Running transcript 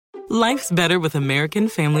Life's better with American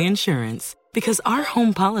Family Insurance because our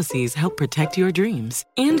home policies help protect your dreams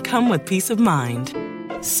and come with peace of mind.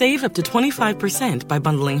 Save up to 25% by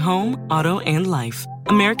bundling home, auto, and life.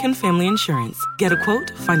 American Family Insurance. Get a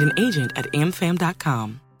quote, find an agent at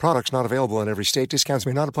amfam.com. Products not available in every state. Discounts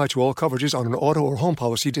may not apply to all coverages on an auto or home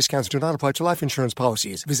policy. Discounts do not apply to life insurance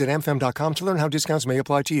policies. Visit amfam.com to learn how discounts may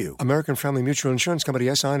apply to you. American Family Mutual Insurance Company,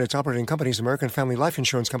 SI, and its operating companies, American Family Life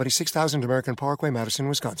Insurance Company, 6000 American Parkway, Madison,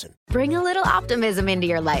 Wisconsin. Bring a little optimism into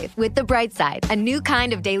your life with The Bright Side, a new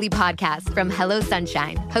kind of daily podcast from Hello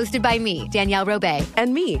Sunshine, hosted by me, Danielle Robay.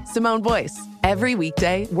 And me, Simone Boyce. Every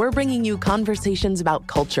weekday, we're bringing you conversations about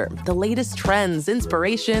culture, the latest trends,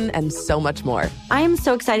 inspiration, and so much more. I am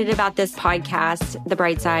so excited about this podcast, The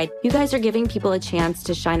Bright Side. You guys are giving people a chance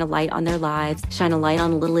to shine a light on their lives, shine a light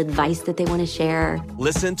on a little advice that they want to share.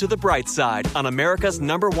 Listen to The Bright Side on America's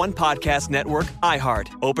 #1 podcast network, iHeart.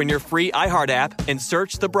 Open your free iHeart app and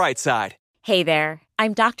search The Bright Side. Hey there,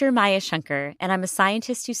 I'm Dr. Maya Shankar, and I'm a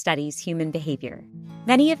scientist who studies human behavior.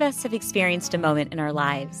 Many of us have experienced a moment in our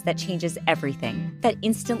lives that changes everything, that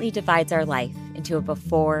instantly divides our life into a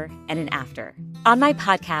before and an after. On my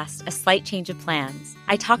podcast, A Slight Change of Plans,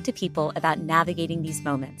 I talk to people about navigating these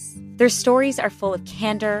moments. Their stories are full of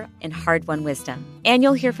candor and hard-won wisdom. And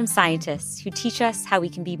you'll hear from scientists who teach us how we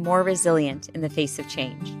can be more resilient in the face of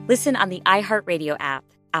change. Listen on the iHeartRadio app,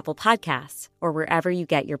 Apple Podcasts, or wherever you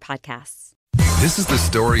get your podcasts. This is the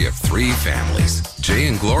story of three families. Jay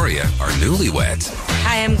and Gloria are newlyweds.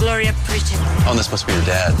 Hi, I'm Gloria Pritchett. Oh, this must be your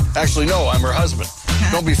dad. Actually, no, I'm her husband.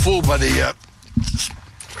 Don't be fooled by the,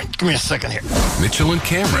 Give me a second here. Mitchell and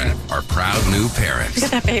Cameron are proud new parents. Look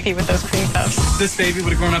at that baby with those cream puffs. This baby would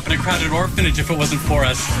have grown up in a crowded orphanage if it wasn't for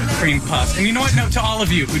us. Cream puffs. And you know what? No, to all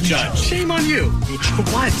of you who judge. Shame on you.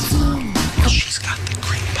 What? She's got the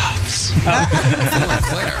cream puffs. Phil and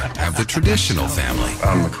Claire have the traditional family.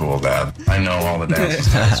 I'm the cool dad. I know all the dances.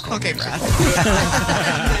 Okay, Brad.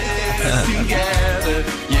 Together,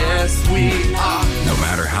 yes, we are. No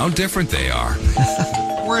matter how different they are.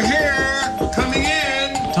 We're here, coming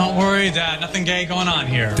in. Don't worry, Dad. Nothing gay going on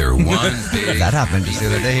here. They're one big... That happened just the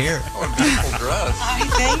other day here. What a beautiful dress.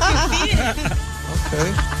 Thank you,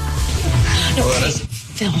 okay.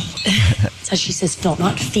 Phil. So she says Phil,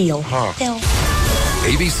 not feel. Huh. Phil.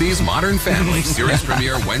 ABC's Modern Family series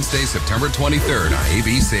premiere Wednesday, September 23rd on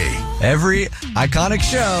ABC. Every iconic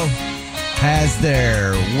show has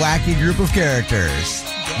their wacky group of characters.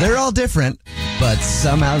 They're all different, but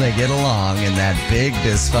somehow they get along in that big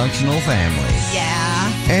dysfunctional family. Yeah.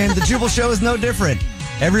 And the Jubal Show is no different.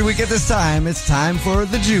 Every week at this time, it's time for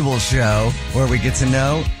the Jubal Show, where we get to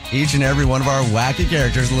know each and every one of our wacky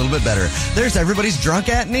characters a little bit better. There's everybody's drunk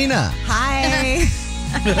Aunt Nina. Hi.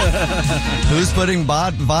 Who's putting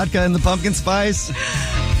vodka in the pumpkin spice?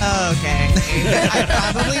 Okay.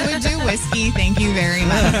 I probably would do whiskey. Thank you very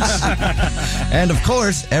much. And of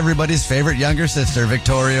course, everybody's favorite younger sister,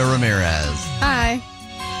 Victoria Ramirez. Hi.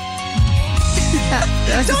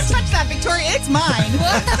 Don't touch that, Victoria. It's mine.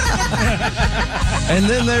 And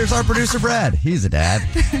then there's our producer, Brad. He's a dad.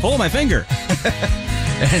 Pull my finger.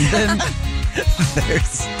 And then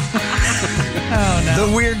there's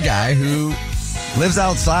the weird guy who lives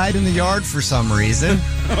outside in the yard for some reason.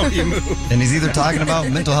 Oh, you moved. And he's either talking about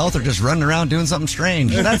mental health or just running around doing something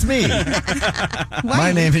strange. That's me.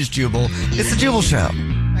 My name is Jubal. It's the Jubal Show.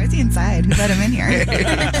 Why is he inside? Who let him in here?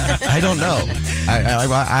 I don't know.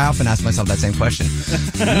 I often ask myself that same question.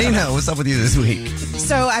 Nina, what's up with you this week?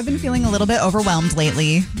 So I've been feeling a little bit overwhelmed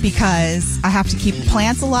lately because I have to keep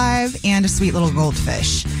plants alive and a sweet little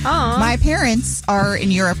goldfish. Aww. My parents are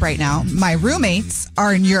in Europe right now. My roommates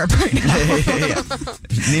are in Europe right now. Yeah.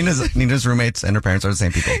 Nina's roommates and her parents are the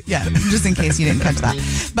same people. Yeah, just in case you didn't catch that.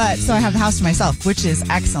 But so I have the house to myself, which is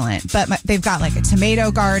excellent. But they've got like a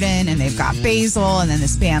tomato garden, and they've got basil, and then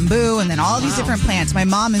this bamboo, and then all these different plants. My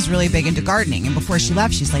mom is really big into gardening, and before she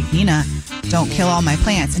left, she's like, Nina, don't kill all my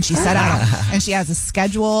plants. And she set out, and she has a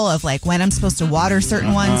schedule of like when I'm supposed to water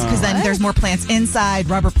certain ones, because then there's more plants inside,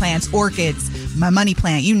 rubber plants, orchids, my money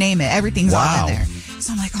plant, you name it. Everything's all in there.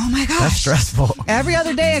 So I'm like, oh my gosh. That's stressful. Every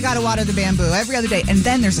other day I got to water the bamboo. Every other day. And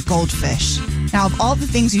then there's a goldfish. Now, of all the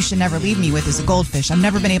things you should never leave me with is a goldfish. I've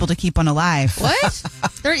never been able to keep one alive. What?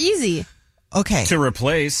 They're easy. Okay. To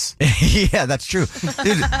replace. Yeah, that's true.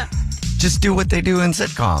 Dude, just do what they do in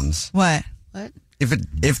sitcoms. What?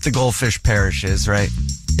 If the goldfish perishes, right?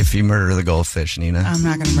 If you murder the goldfish, Nina. I'm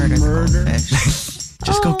not going to murder the goldfish.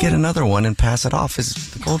 Just go get another one and pass it off as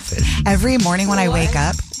the goldfish. Every morning when I wake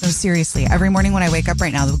up, no, seriously, every morning when I wake up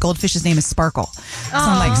right now, the goldfish's name is Sparkle. So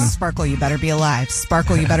I'm like, Sparkle, you better be alive.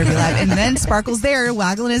 Sparkle, you better be alive. And then Sparkle's there,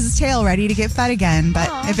 waggling his tail, ready to get fed again. But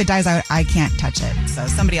if it dies out, I can't touch it. So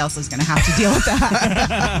somebody else is going to have to deal with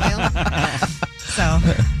that. So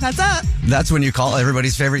that's up. That's when you call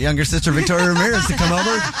everybody's favorite younger sister, Victoria Ramirez, to come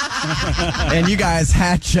over. And you guys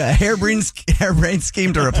hatch a harebrained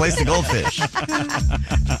scheme to replace the goldfish.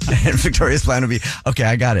 And Victoria's plan would be, okay,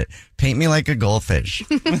 I got it. Paint me like a goldfish.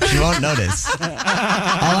 She won't notice.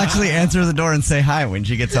 I'll actually answer the door and say hi when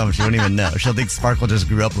she gets home. She won't even know. She'll think Sparkle just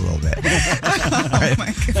grew up a little bit. All right.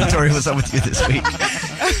 Victoria, what's up with you this week?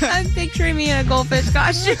 I'm picturing me in a goldfish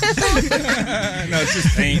costume. No, it's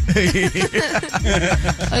just paint.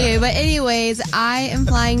 Okay, but anyways, I am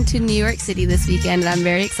flying to New York City this weekend, and I'm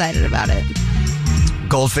very excited about it.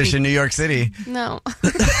 Goldfish in New York City. No.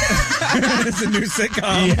 It's a new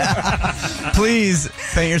sitcom. Yeah. Please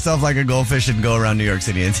paint yourself like a goldfish and go around New York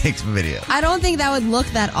City and take some video. I don't think that would look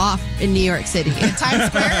that off in New York City. In Times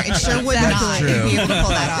Square, it sure would not be able to pull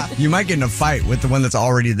that off. You might get in a fight with the one that's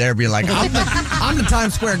already there, being like, I'm the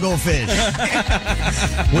Times Square goldfish.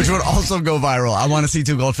 Which would also go viral. I want to see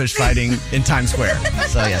two goldfish fighting in Times Square.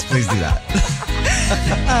 So, yes, please do that.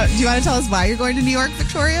 Do you want to tell us why you're going to New York,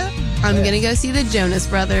 Victoria? I'm going to go see the Jonas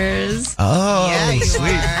Brothers. Oh, yeah,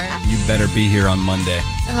 sweet. You better be here on Monday.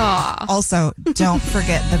 Aw. Also, don't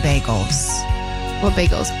forget the bagels. What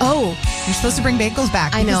bagels? Oh, you're supposed to bring bagels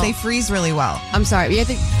back because they freeze really well. I'm sorry. You have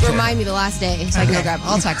to remind me the last day so I can go grab them.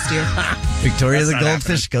 I'll text you. Victoria the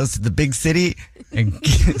goldfish goes to the big city and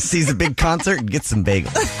sees a big concert and gets some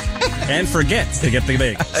bagels. And forgets to get the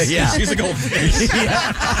bagels. Yeah. She's a goldfish.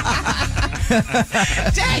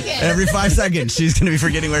 Dang it. Every 5 seconds, she's going to be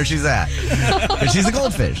forgetting where she's at. But she's a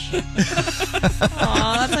goldfish.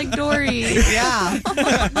 Aw, that's like Dory. Yeah.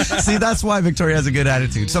 See, that's why Victoria has a good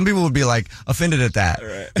attitude. Some people would be like offended at that.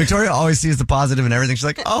 Right. Victoria always sees the positive in everything. She's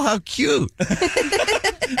like, oh, how cute.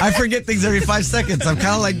 I forget things every 5 seconds. I'm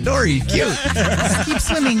kind of like Dory, cute. Just keep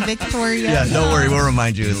swimming, Victoria. Yeah, don't worry. We'll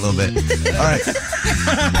remind you in a little bit. All right.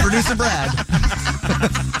 Producer Brad.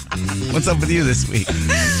 What's up with you this week?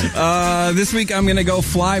 This week I'm going to go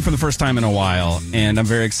fly for the first time in a while, and I'm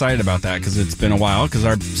very excited about that because it's been a while because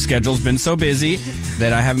our schedule's been so busy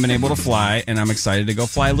that I haven't been able to fly, and I'm excited to go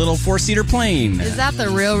fly a little 4-seater plane. Is that the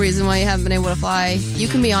real reason why you haven't been able to fly? You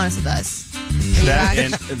can be honest with us.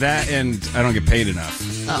 That and I don't get paid enough.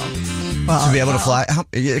 Oh. Well, to be able to fly,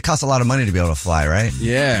 it costs a lot of money to be able to fly, right?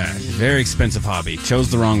 Yeah, very expensive hobby.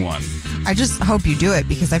 Chose the wrong one. I just hope you do it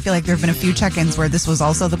because I feel like there have been a few check-ins where this was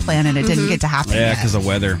also the plan and it didn't get to happen. Yeah, because of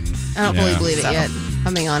weather. I don't fully believe it yet.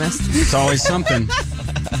 I'm being honest. It's always something.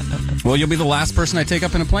 Well, you'll be the last person I take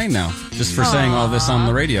up in a plane now, just for saying all this on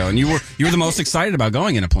the radio. And you were the most excited about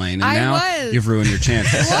going in a plane, and now you've ruined your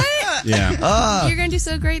chances. What? Yeah. You're going to do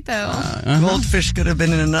so great, though. Goldfish could have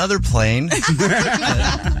been in another plane.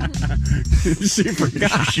 She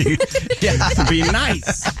forgot. To be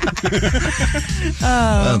nice.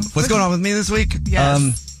 What's going on with me this week?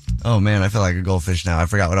 Yes. Oh, man, I feel like a goldfish now. I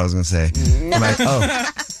forgot what I was going to say.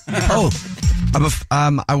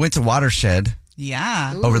 I went to Watershed.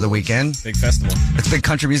 Yeah. Over the weekend. Big festival. It's a big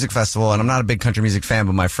country music festival, and I'm not a big country music fan,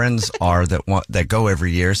 but my friends are that go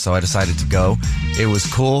every year, so I decided to go. It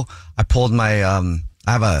was cool. I pulled my I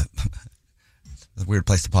have a weird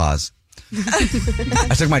place to pause.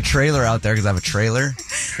 I took my trailer out there because I have a trailer.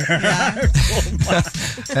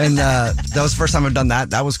 And that was the first time I've done that.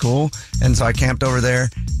 That was cool. And so I camped over there,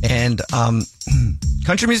 and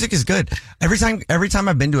country music is good. Every time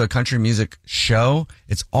I've been to a country music show,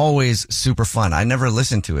 it's always super fun. I never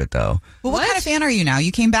listened to it though. Well, what kind of fan are you now?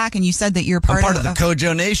 You came back and you said that you're part of the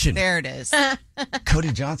Kojo Nation. There it is.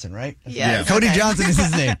 Cody Johnson, right? Yeah. Cody Johnson is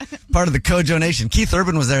his name. Part of the Kojo Nation. Keith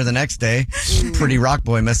Urban was there the next day. Pretty rock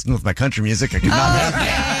boy messing with my country music. I could not have it.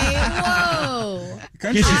 Whoa.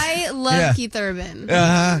 I love Keith Urban.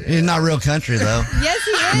 He's not real country though. Yes,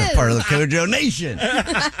 he is. Part of the Kojo Nation.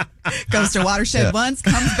 Goes to Watershed once,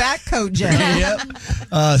 comes back Kojo. Yep.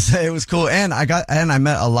 So it was cool, and I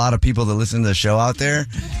met a lot of people that listen to the show out there,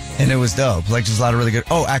 and it was dope. Like just a lot of really good.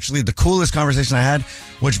 Oh, actually, the coolest conversation I had,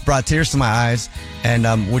 which brought tears to my eyes, and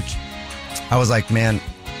which I was like, man.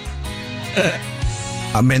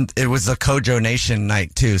 I mean, it was a Kojo Nation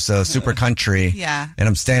night too, so super country. Yeah. And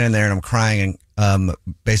I'm standing there and I'm crying, and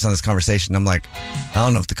based on this conversation, I'm like, I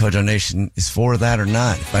don't know if the Kojo Nation is for that or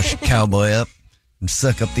not. If I should cowboy up and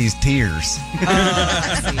suck up these tears.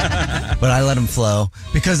 But I let them flow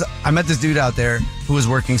because I met this dude out there who was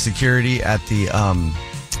working security at the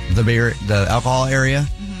alcohol area.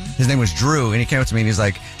 His name was Drew, and he came up to me and he's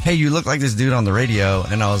like, hey, you look like this dude on the radio.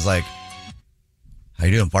 And I was like, how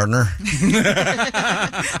you doing, partner?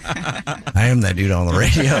 I am that dude on the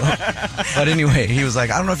radio. But anyway, he was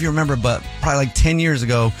like, I don't know if you remember, but probably like 10 years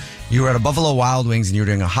ago, you were at a Buffalo Wild Wings and you were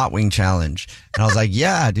doing a hot wing challenge. And I was like,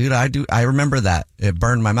 yeah, dude, I do. I remember that. It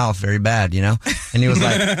burned my mouth very bad, you know? And he was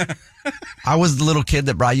like, I was the little kid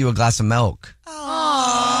that brought you a glass of milk.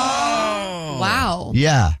 Oh. Wow.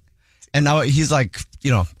 Yeah. And now he's like,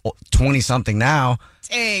 20-something now.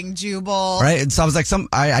 Dang, Jubal. Right? And so I was like,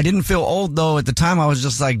 I didn't feel old, though. At the time, I was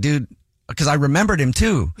just like, dude, because I remembered him,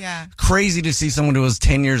 too. Yeah. Crazy to see someone who was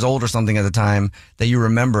 10 years old or something at the time that you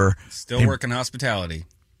remember. Still working hospitality.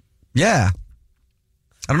 Yeah.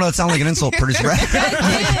 I don't know. It sounds like an insult, producer.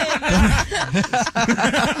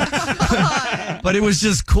 But it was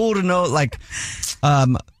just cool to know, like,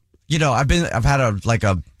 I've had a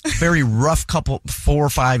very rough 4 or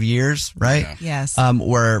 5 years, right? Yeah. Yes.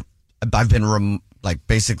 Where I've been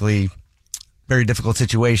basically very difficult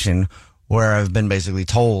situation where I've been basically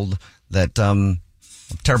told that I'm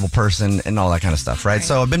a terrible person and all that kind of stuff, right?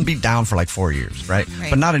 So I've been beat down for like 4 years, right?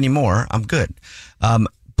 But not anymore. I'm good.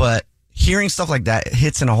 But hearing stuff like that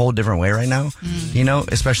hits in a whole different way right now,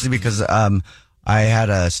 especially because I had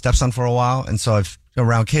a stepson for a while. And so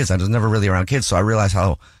around kids, I was never really around kids. So I realized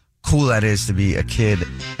how cool that is to be a kid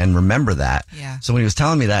and remember that. Yeah. So when he was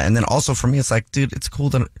telling me that, and then also for me, it's like, dude, it's cool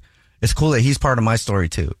that he's part of my story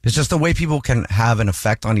too. It's just the way people can have an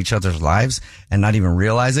effect on each other's lives and not even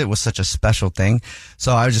realize it was such a special thing.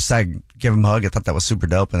 So I was just like, give him a hug. I thought that was super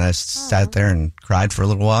dope. And I sat there and cried for a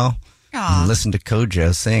little while. And listened to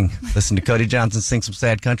Kojo sing. Listen to Cody Johnson sing some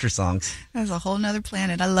sad country songs. That's a whole nother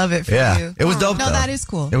planet. I love it for you. It was dope, No, though. that is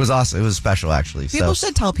cool. It was awesome. It was special, actually. People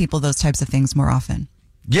should tell people those types of things more often.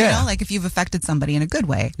 Yeah. Like if you've affected somebody in a good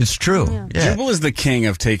way. It's true. Yeah. Jubal is the king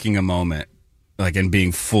of taking a moment, and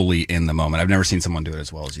being fully in the moment. I've never seen someone do it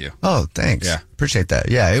as well as you. Oh, thanks. Yeah. Appreciate that.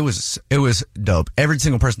 Yeah, it was dope. Every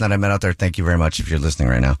single person that I met out there, thank you very much if you're listening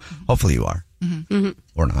right now. Hopefully you are. Mm-hmm.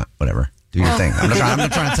 Or not. Whatever. Do your thing. I'm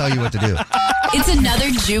not trying to tell you what to do. It's another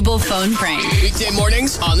Jubal phone prank. Weekday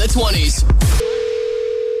mornings on the 20s.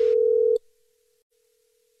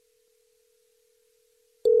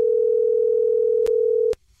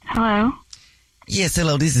 Hello? Yes,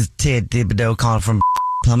 hello. This is Ted Thibodeau calling from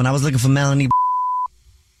Plumbing. I was looking for Melanie.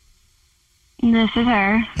 This is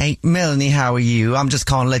her. Hey, Melanie, how are you? I'm just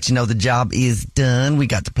calling to let you know the job is done. We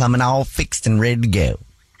got the plumbing all fixed and ready to go.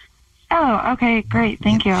 Oh, okay, great.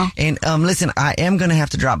 Thank you. And listen, I am going to have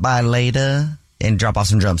to drop by later and drop off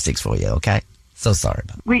some drumsticks for you, okay? So sorry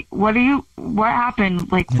about that. Wait, what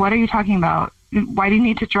happened? Like, what are you talking about? Why do you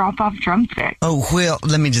need to drop off drumsticks? Oh, well,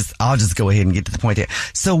 I'll just go ahead and get to the point here.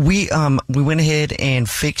 So we went ahead and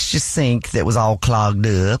fixed your sink that was all clogged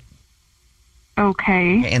up.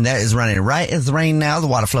 Okay. And that is running right as the rain now. The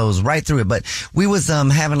water flows right through it. But we was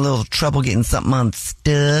having a little trouble getting something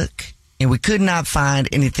unstuck. And we could not find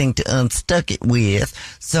anything to unstuck it with.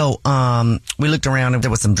 So we looked around and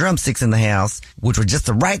there was some drumsticks in the house, which were just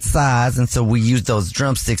the right size. And so we used those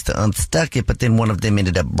drumsticks to unstuck it. But then one of them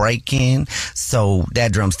ended up breaking. So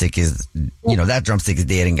that drumstick is,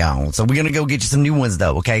 dead and gone. So we're going to go get you some new ones,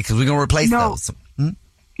 though, okay? Because we're going to replace those.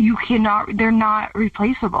 You cannot, they're not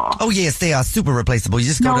replaceable. Oh, yes, they are super replaceable. You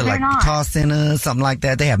just go to Guitar Center, something like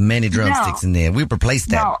that. They have many drumsticks in there. We replaced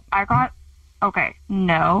that.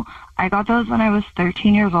 No, I got those when I was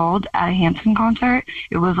 13 years old at a Hanson concert.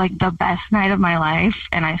 It was like the best night of my life,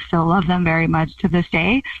 and I still love them very much to this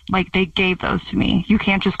day. Like, they gave those to me. You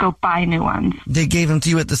can't just go buy new ones. They gave them to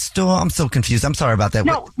you at the store? I'm so confused. I'm sorry about that.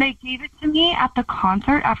 No, they gave it to me at the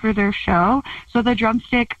concert after their show. So the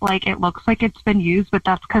drumstick, it looks like it's been used, but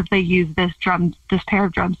that's because they used this pair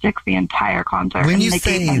of drumsticks the entire concert. When you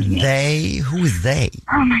say they, who is they?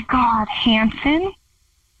 Oh my God, Hanson?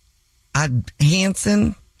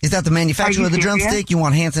 Hanson? Is that the manufacturer of the drumstick? You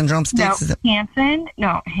want Hanson drumsticks?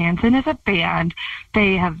 No, Hanson is a band.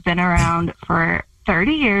 They have been around for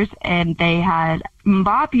 30 years, and they had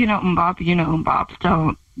Mbop, Mbop.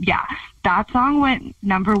 So, yeah, that song went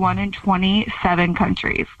number 1 in 27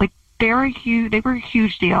 countries. Like, they were a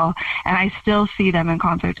huge deal, and I still see them in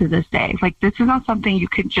concert to this day. Like, this is not something you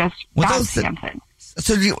could just Hanson.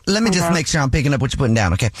 So let me just make sure I'm picking up what you're putting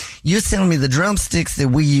down, okay? You're telling me the drumsticks that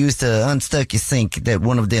we used to unstuck your sink, that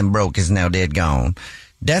one of them broke, is now dead gone.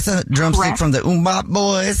 That's a drumstick from the Mbop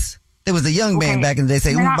Boys. There was a young band back in the day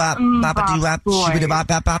say Mbop, bop, shibidi bop,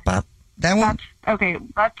 bop, bop, bop. That one?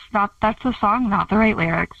 That's the song, not the right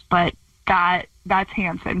lyrics, but that's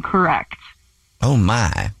Hanson, correct. Oh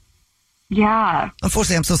my. Yeah.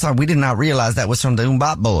 Unfortunately, I'm so sorry. We did not realize that was from the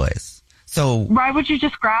Mbop Boys. So why would you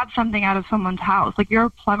just grab something out of someone's house? Like, you're a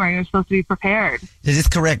plumber. You're supposed to be prepared. It is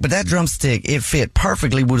correct, but that drumstick, it fit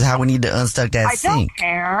perfectly with how we need to unstuck that sink. I don't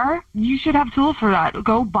care. You should have tools for that.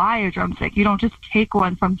 Go buy a drumstick. You don't just take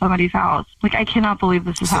one from somebody's house. Like, I cannot believe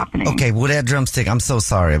this is happening. Okay, well, that drumstick, I'm so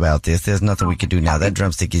sorry about this. There's nothing we could do now. That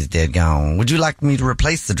drumstick is dead gone. Would you like me to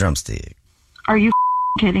replace the drumstick? Are you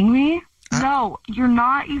kidding me? No, you're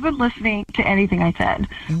not even listening to anything I said.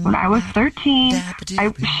 When I was 13,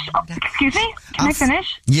 excuse me? Can I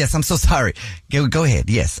finish? Yes, I'm so sorry. Go ahead.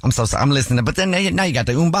 Yes, I'm so sorry. I'm listening. But then now you got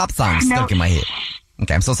the Bop song stuck in my head.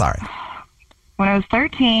 Okay, I'm so sorry. When I was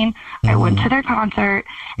 13, I went to their concert,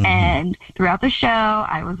 and throughout the show,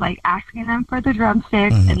 I was like asking them for the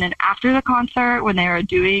drumsticks. And then after the concert, when they were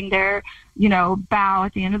doing their, bow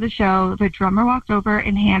at the end of the show, the drummer walked over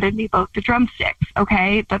and handed me both the drumsticks,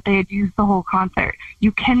 okay, that they had used the whole concert.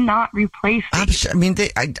 You cannot replace these.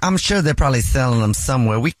 I'm sure they're probably selling them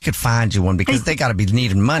somewhere. We could find you one because they got to be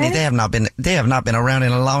needing money. They have not been around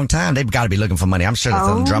in a long time. They've got to be looking for money. I'm sure they're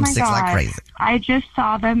selling drumsticks like crazy. I just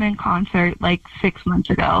saw them in concert like 6 months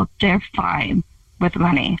ago. They're fine with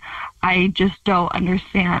money. I just don't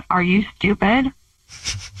understand. Are you stupid?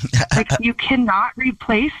 Like, you cannot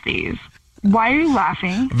replace these. Why are you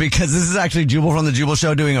laughing? Because this is actually Jubal from the Jubal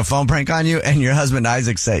Show doing a phone prank on you, and your husband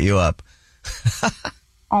Isaac set you up.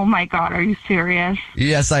 Oh my God, are you serious?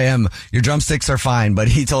 Yes, I am. Your drumsticks are fine, but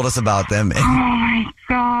he told us about them. And oh my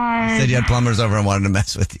God. He said you had plumbers over and wanted to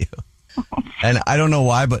mess with you. And I don't know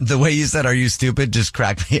why, but the way you said, "Are you stupid?" just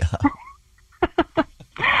cracked me up.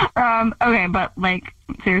 Okay, but like,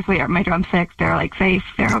 seriously, are my drumsticks, they're like safe?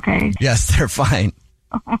 They're okay? Yes, they're fine.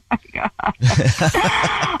 Oh my God.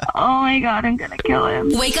 Oh my God, I'm going to kill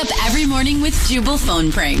him. Wake up every morning with Jubal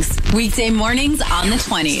phone pranks. Weekday mornings on the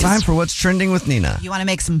 20s. It's time for What's Trending with Nina. You want to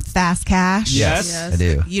make some fast cash? Yes, I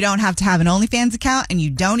do. You don't have to have an OnlyFans account, and you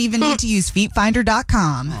don't even need to use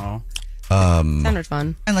feetfinder.com. Oh. Sounded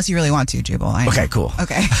fun. Unless you really want to, Jubal. Okay, cool.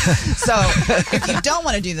 Okay. So if you don't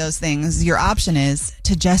want to do those things, your option is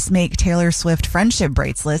to just make Taylor Swift friendship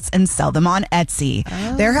bracelets and sell them on Etsy.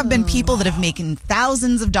 Oh. There have been people that have making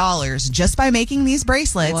thousands of dollars just by making these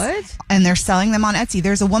bracelets. What? And they're selling them on Etsy.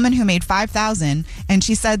 There's a woman who made $5,000, and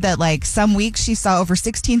she said that like some weeks she saw over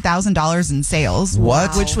 $16,000 in sales.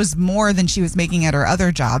 What? Which was more than she was making at her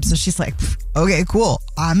other job. So she's like, okay, cool.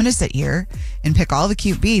 I'm going to sit here and pick all the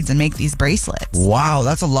cute beads and make these bracelets. Wow,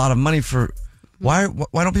 that's a lot of money for... Why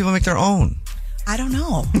don't people make their own? I don't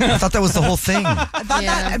know. I thought that was the whole thing.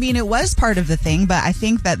 It was part of the thing, but I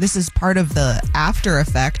think that this is part of the after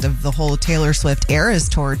effect of the whole Taylor Swift Eras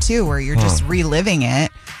tour, too, where you're just reliving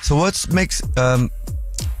it. So what makes... I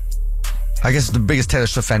guess the biggest Taylor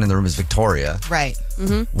Swift fan in the room is Victoria. Right.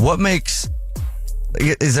 Mm-hmm. What makes...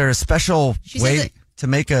 Is there a special way to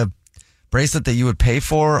make a bracelet that you would pay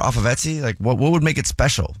for off of Etsy? Like, what would make it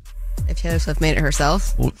special? If Taylor Swift made it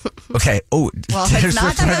herself. Okay. Oh, well, Taylor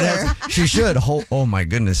Swift. She should. Oh my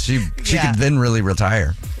goodness. She could then really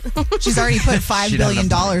retire. She's already put $5 billion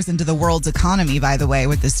into the world's economy, by the way,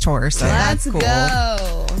 with this tour. So that's cool.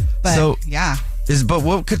 Go. But yeah. But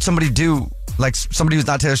what could somebody do? Like somebody who's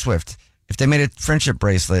not Taylor Swift, if they made a friendship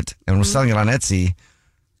bracelet and was selling it on Etsy,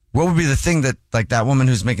 what would be the thing that, like that woman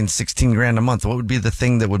who's making $16,000 a month, what would be the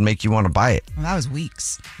thing that would make you want to buy it? Well, that was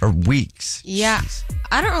weeks. Or weeks. Yeah. Jeez.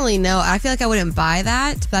 I don't really know. I feel like I wouldn't buy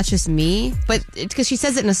that, but that's just me. But it's because she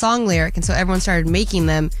says it in a song lyric, and so everyone started making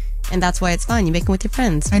them, and that's why it's fun. You make them with your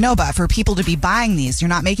friends. I know, but for people to be buying these, you're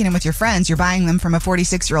not making them with your friends. You're buying them from a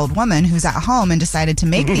 46-year-old woman who's at home and decided to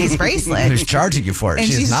make these bracelets. Who's charging you for it.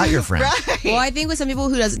 She's not your friend. Right. Well, I think with some people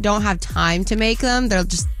who don't have time to make them,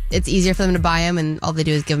 it's easier for them to buy them, and all they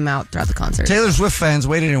do is give them out throughout the concert. Taylor Swift fans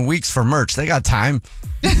waited in weeks for merch. They got time.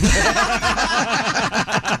 So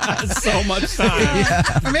much time. Yeah.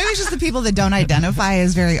 Or maybe it's just the people that don't identify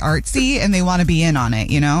as very artsy and they want to be in on it,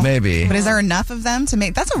 Maybe. But is there enough of them to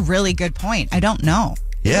make... That's a really good point. I don't know.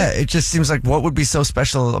 Yeah, it just seems like what would be so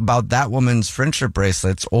special about that woman's friendship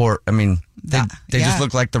bracelets? Or, they just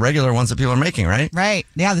look like the regular ones that people are making, right? Right.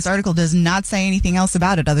 Yeah, this article does not say anything else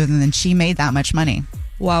about it other than she made that much money.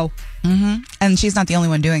 Wow. Mm-hmm. And she's not the only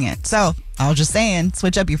one doing it. So I was just saying,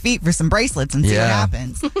 switch up your feet for some bracelets and see what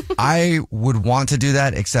happens. I would want to do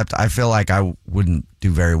that, except I feel like I wouldn't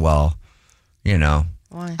do very well,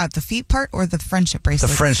 Why? At the feet part or the friendship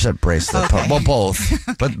bracelet? The friendship bracelet part. Well, both.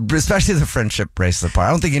 But especially the friendship bracelet part.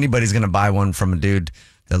 I don't think anybody's going to buy one from a dude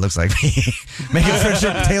that looks like me. Making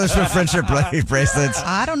Taylor Swift friendship bracelets.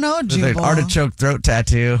 I don't know, Jubal. With an artichoke throat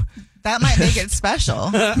tattoo. That might make it special.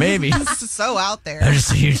 Maybe. It's so out there. I'm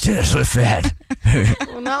just a huge Taylor Swift fan.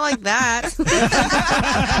 Well, not like that.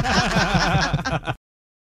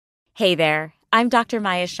 Hey there. I'm Dr.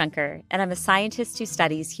 Maya Shankar, and I'm a scientist who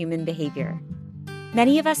studies human behavior.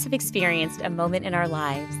 Many of us have experienced a moment in our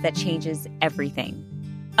lives that changes everything.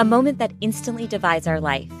 A moment that instantly divides our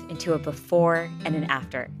life into a before and an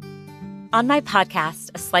after. On my podcast,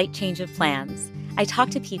 A Slight Change of Plans, I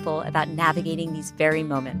talk to people about navigating these very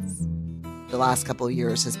moments. The last couple of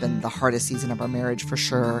years has been the hardest season of our marriage for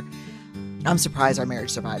sure. I'm surprised our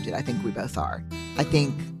marriage survived it. I think we both are. I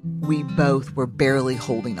think we both were barely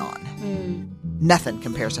holding on. Nothing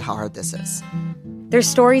compares to how hard this is. Their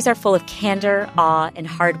stories are full of candor, awe, and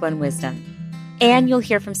hard-won wisdom. And you'll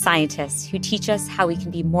hear from scientists who teach us how we can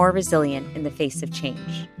be more resilient in the face of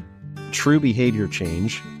change. True behavior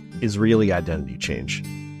change is really identity change.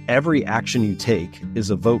 Every action you take is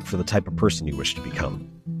a vote for the type of person you wish to become.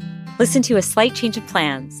 Listen to A Slight Change of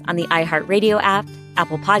Plans on the iHeartRadio app,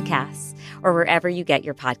 Apple Podcasts, or wherever you get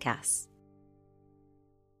your podcasts.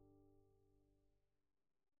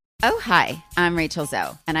 Oh, hi, I'm Rachel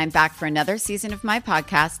Zoe, and I'm back for another season of my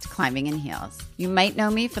podcast, Climbing in Heels. You might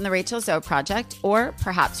know me from the Rachel Zoe Project, or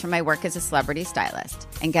perhaps from my work as a celebrity stylist.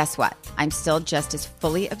 And guess what? I'm still just as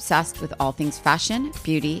fully obsessed with all things fashion,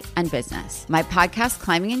 beauty, and business. My podcast,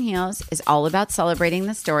 Climbing in Heels, is all about celebrating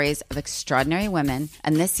the stories of extraordinary women,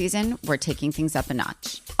 and this season, we're taking things up a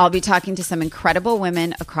notch. I'll be talking to some incredible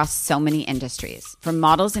women across so many industries, from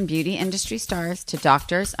models and beauty industry stars to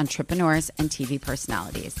doctors, entrepreneurs, and TV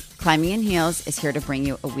personalities. Climbing in Heels is here to bring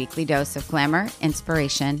you a weekly dose of glamour,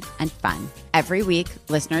 inspiration, and fun. Every week,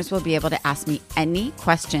 listeners will be able to ask me any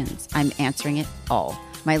questions. I'm answering it all.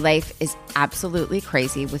 My life is absolutely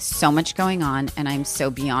crazy with so much going on, and I'm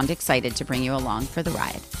so beyond excited to bring you along for the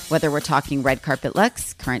ride. Whether we're talking red carpet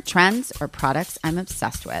looks, current trends, or products I'm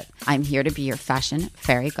obsessed with, I'm here to be your fashion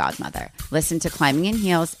fairy godmother. Listen to Climbing in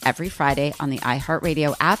Heels every Friday on the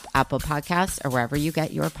iHeartRadio app, Apple Podcasts, or wherever you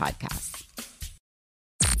get your podcasts.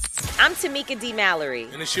 I'm Tamika D. Mallory.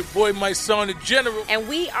 And it's your boy, my son, the General. And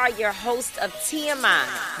we are your hosts of TMI.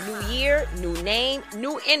 New year, new name,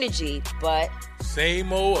 new energy, but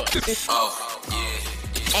same old us. Oh,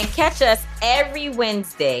 yeah. And catch us every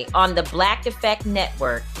Wednesday on the Black Effect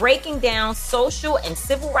Network, breaking down social and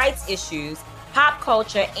civil rights issues, pop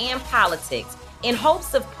culture, and politics in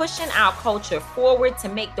hopes of pushing our culture forward to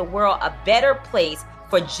make the world a better place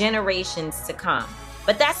for generations to come.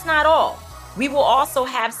 But that's not all. We will also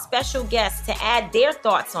have special guests to add their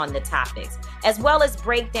thoughts on the topics, as well as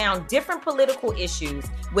break down different political issues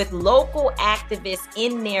with local activists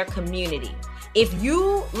in their community. If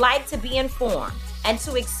you like to be informed and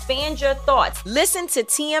to expand your thoughts, listen to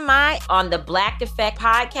TMI on the Black Effect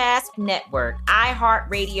Podcast Network,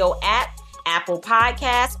 iHeartRadio app, Apple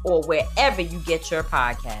Podcasts, or wherever you get your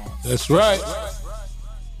podcasts. That's right.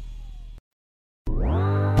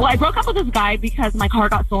 Well, I broke up with this guy because my car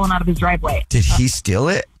got stolen out of his driveway. Did he steal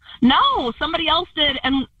it? No, somebody else did,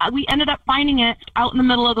 and we ended up finding it out in the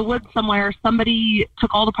middle of the woods somewhere. Somebody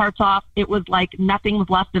took all the parts off. It was like nothing was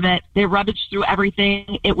left of it. They rubbaged through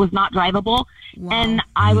everything. It was not drivable. Wow. And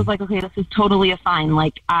I was like, okay, this is totally a sign.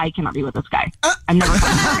 Like, I cannot be with this guy. I'm never going to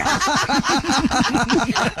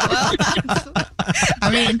Well, I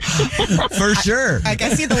mean, for sure. I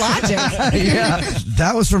can see the logic. Yeah,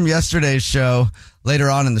 that was from yesterday's show.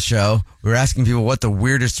 Later on in the show, we were asking people what the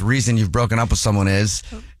weirdest reason you've broken up with someone is.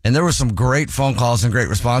 And there were some great phone calls and great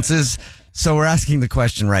responses. So we're asking the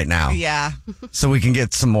question right now. Yeah. So we can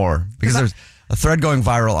get some more. Because there's a thread going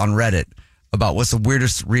viral on Reddit about what's the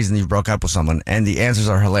weirdest reason you broke up with someone. And the answers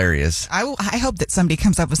are hilarious. I hope that somebody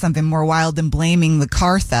comes up with something more wild than blaming the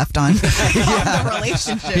car theft on the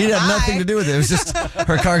relationship. He had nothing to do with it. It was just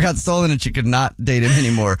her car got stolen and she could not date him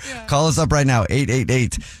anymore. Yeah. Call us up right now,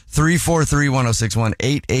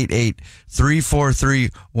 888-343-1061,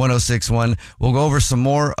 888-343-1061. We'll go over some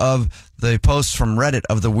more of the posts from Reddit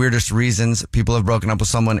of the weirdest reasons people have broken up with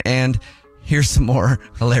someone. And here's some more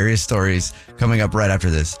hilarious stories coming up right after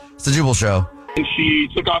this. It's the Jubal Show. And she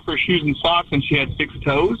took off her shoes and socks and she had 6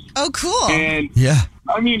 toes. Oh, cool. And yeah.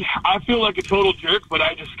 I mean, I feel like a total jerk, but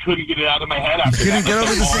I just couldn't get it out of my head after couldn't that. Get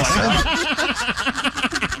over the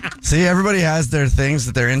 6 toes. See, everybody has their things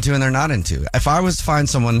that they're into and they're not into. If I was to find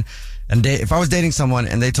someone and if I was dating someone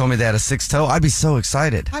and they told me they had a 6 toe, I'd be so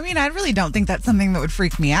excited. I mean, I really don't think that's something that would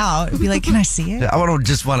freak me out. It'd be like, can I see it? I would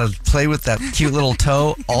just want to play with that cute little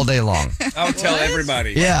toe all day long. I would tell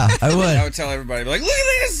everybody. Yeah, I would. I would tell everybody, like, look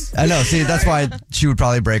at this. I know. See, that's why she would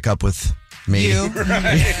probably break up with me. You?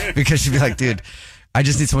 Right. Because she'd be like, dude, I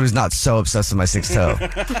just need someone who's not so obsessed with my 6th toe.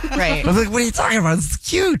 Right. I'm like, what are you talking about? It's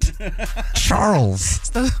cute. Charles.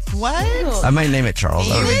 What? I might name it Charles.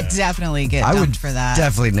 You would definitely get I dumped would for that.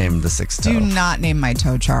 definitely name the 6th toe. Do not name my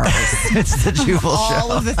toe Charles. It's the Jubal Show.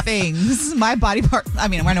 All of the things. My body part. I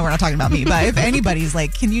mean, I know we're not talking about me, but if anybody's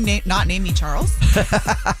like, can you not name me Charles?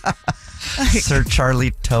 Sir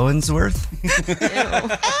Charlie Toensworth? Is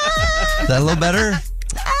that a little better? No.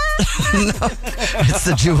 It's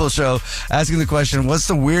the Jubal Show asking the question, what's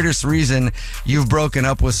the weirdest reason you've broken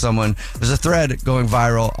up with someone? There's a thread going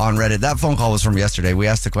viral on Reddit. That phone call was from yesterday. We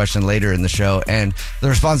asked the question later in the show, and the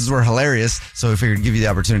responses were hilarious, so we figured to give you the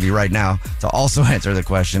opportunity right now to also answer the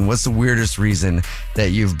question, what's the weirdest reason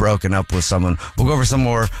that you've broken up with someone? We'll go over some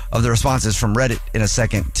more of the responses from Reddit in a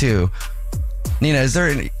second, too. Nina, is there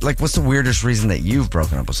any, what's the weirdest reason that you've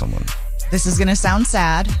broken up with someone? This is going to sound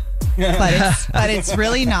sad, but it's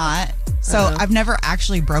really not. So I've never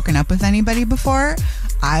actually broken up with anybody before.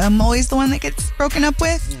 I'm always the one that gets broken up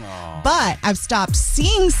with. Aww. But I've stopped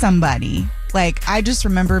seeing somebody. I just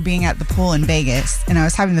remember being at the pool in Vegas, and I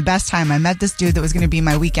was having the best time. I met this dude that was going to be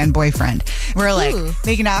my weekend boyfriend. We were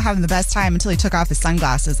making out, having the best time until he took off his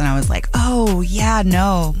sunglasses, and I was like, oh, yeah,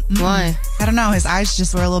 no. Why? I don't know. His eyes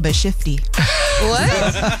just were a little bit shifty. What?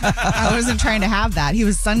 I wasn't trying to have that. He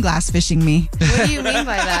was sunglass fishing me. What do you mean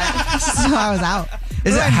by that? So I was out.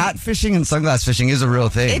 Is it hat fishing and sunglass fishing is a real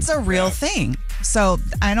thing? It's a real thing. So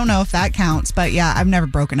I don't know if that counts, but yeah, I've never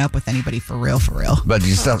broken up with anybody for real. But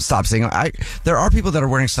you stop seeing them. There are people that are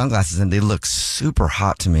wearing sunglasses and they look super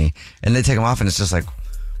hot to me, and they take them off and it's just like,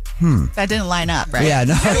 That didn't line up, right? Yeah,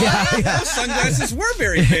 no. Yeah. Those sunglasses were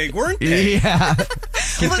very big, weren't they? Yeah.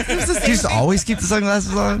 Well, it was the same Do you just thing. always keep the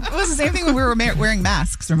sunglasses on? It was the same thing when we were wearing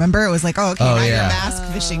masks. Remember? It was like, oh, okay, now you're mask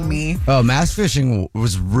fishing me. Oh, mask fishing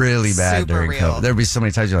was really bad Super during real. COVID. There'd be so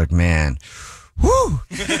many times you're like, man, whoo.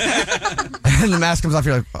 And the mask comes off,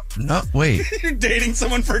 you're like, oh, no, wait. You're dating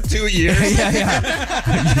someone for 2 years.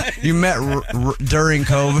 Yeah. You met during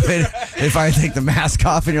COVID. They finally take the mask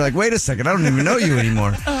off, and you're like, wait a second, I don't even know you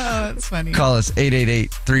anymore. Oh, that's funny. Call us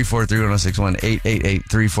 888-343-1061,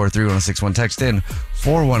 888-343-1061. Text in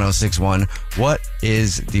 41061. What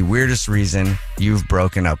is the weirdest reason you've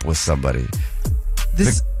broken up with somebody?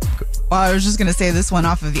 Well, I was just going to say this one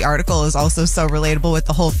off of the article is also so relatable with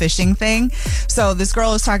the whole fishing thing. So this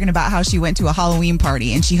girl was talking about how she went to a Halloween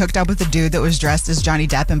party and she hooked up with a dude that was dressed as Johnny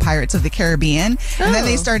Depp in Pirates of the Caribbean. And then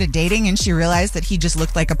they started dating and she realized that he just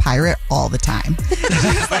looked like a pirate all the time. She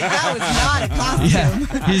was like, that was not a costume.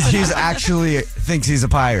 Yeah, he's actually thinks he's a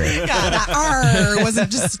pirate. Yeah, that R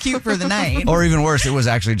wasn't just cute for the night. Or even worse, it was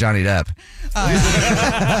actually Johnny Depp. Oh,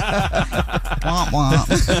 yeah. Womp womp.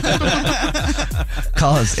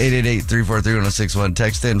 Call us 888-343-1061.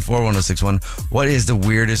 Text in 41061. What is the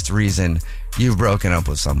weirdest reason you've broken up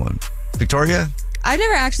with someone? Victoria? I've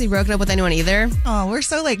never actually broken up with anyone either. Oh, we're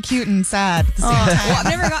so cute and sad at the same time. Well,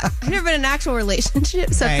 I've never been in an actual relationship,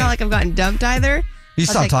 so it's not like I've gotten dumped either. You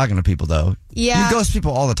stop talking to people, though. Yeah. You ghost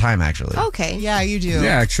people all the time, actually. Okay. Yeah, you do.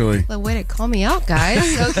 Yeah, actually. Well, way to call me out,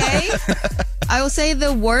 guys. Okay. I will say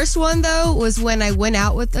the worst one, though, was when I went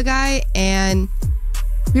out with a guy and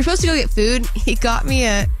we were supposed to go get food. He got me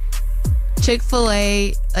a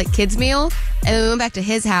Chick-fil-A kids meal, and then we went back to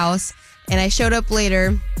his house, and I showed up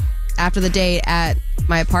later after the date at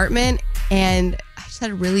my apartment, and I just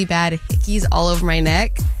had really bad hickeys all over my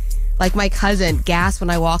neck. Like, my cousin gasped when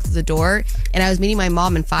I walked through the door, and I was meeting my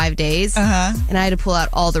mom in 5 days, and I had to pull out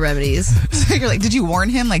all the remedies. So you're like, did you warn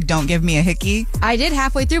him, don't give me a hickey? I did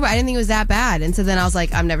halfway through, but I didn't think it was that bad. And so then I was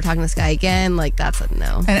like, I'm never talking to this guy again. That's a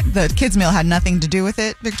no. And the kids' meal had nothing to do with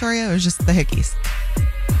it, Victoria? It was just the hickeys?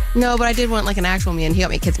 No, but I did want an actual meal, and he got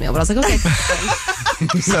me a kids' meal. But I was like, okay.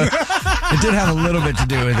 So it did have a little bit to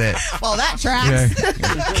do with it. Well, that tracks.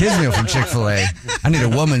 Yeah. Kids meal from Chick-fil-A. I need a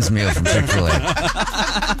woman's meal from Chick-fil-A.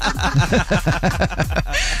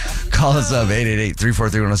 Call us up,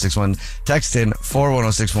 888-343-1061. Text in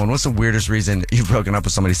 41061. What's the weirdest reason you've broken up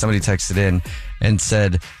with somebody? Somebody texted in and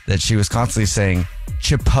said that she was constantly saying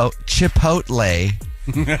Chipotle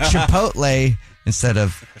instead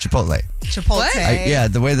of Chipotle.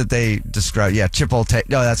 Chipotle. The way that they describe, Chipotle.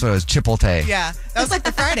 No, that's what it was, Chipotle. Yeah, that was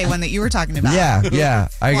the Friday one that you were talking about. Yeah.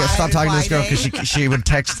 I stopped talking to this girl because she would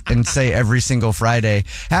text and say every single Friday,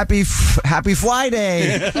 Happy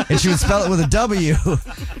Friday, and she would spell it with a W,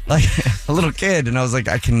 like a little kid. And I was like,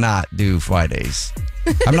 I cannot do Fridays.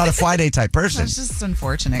 I'm not a Friday type person. That's just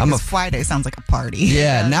unfortunate. Because Friday sounds like a party.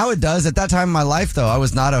 Yeah, now it does. At that time in my life, though, I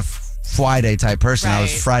was not a Friday type person. Right. I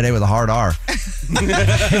was Friday with a hard R.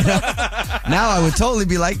 Now I would totally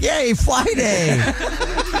be like, yay, Friday.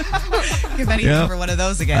 If anything, for one of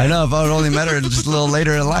those again. I know. If I would only met her just a little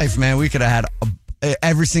later in life, man, we could have had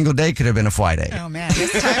every single day could have been a fly day. Oh, man.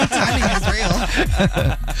 This timing is real.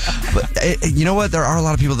 But you know what? There are a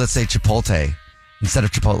lot of people that say Chipotle instead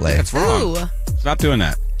of Chipotle. That's wrong. Ooh. Stop doing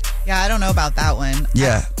that. Yeah, I don't know about that one.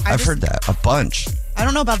 Yeah, I've heard that a bunch. I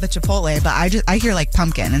don't know about the Chipotle, but I hear like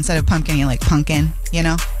pumpkin. Instead of pumpkin, you like pumpkin, you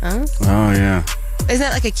know? Huh? Oh, yeah. Isn't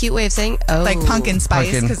that like a cute way of saying like pumpkin spice?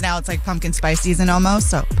 Pumpkin. Because now it's like pumpkin spice season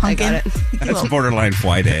almost. So pumpkin. I got it. That's borderline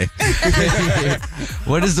fly day.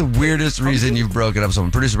 What is the weirdest reason you've broken up with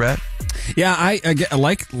someone? Producer Brad? Yeah, I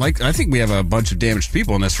think we have a bunch of damaged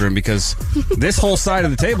people in this room because this whole side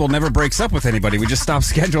of the table never breaks up with anybody. We just stop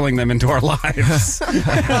scheduling them into our lives.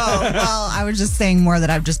 Well, I was just saying more that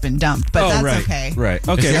I've just been dumped, but that's right, okay. Right.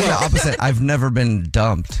 Okay. Okay. I'm the opposite. I've never been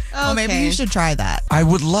dumped. Well, maybe you should try that. I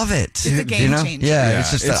would love it. It's a game changer. Yeah,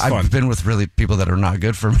 it's just that I've been with really people that are not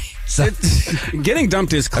good for me. So getting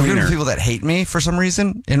dumped is I've been cleaner. with people that hate me for some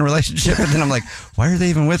reason in a relationship, and then I'm like, why are they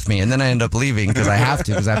even with me? And then I end up leaving because I have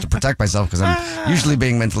to protect myself because I'm usually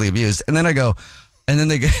being mentally abused. And then I go, and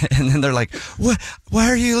then they're like, what? Why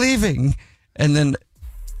are you leaving? And then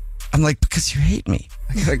I'm like, because you hate me.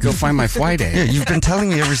 I gotta go find my fly day. Yeah, you've been telling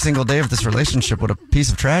me every single day of this relationship what a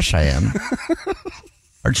piece of trash I am.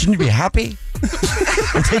 Or shouldn't you be happy?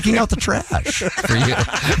 I'm taking out the trash for you.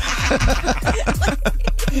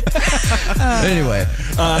 Anyway.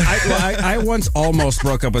 I once almost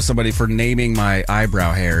broke up with somebody for naming my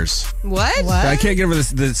eyebrow hairs. What? I can't get over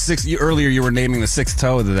this. The sixth. Earlier, you were naming the sixth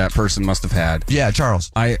toe that person must have had. Yeah,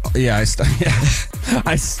 Charles. I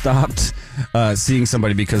stopped seeing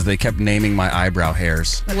somebody because they kept naming my eyebrow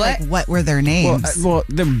hairs. What were their names? Well,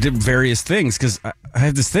 they did various things because I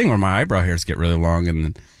have this thing where my eyebrow hairs get really long,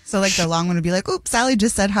 and So like the long one would be like, oops, Sally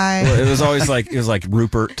just said hi. well, it was always like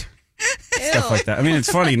Rupert. Stuff like that. I mean,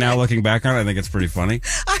 it's funny now looking back on it. I think it's pretty funny.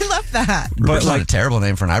 I love that. Rupert's not a terrible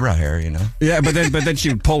name for an eyebrow hair, you know? Yeah, but then she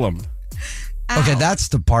would pull them. Okay, that's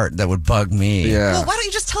the part that would bug me. Yeah. Well, why don't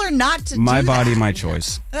you just tell her not to My do body, that? my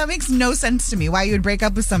choice. That makes no sense to me. Why you would break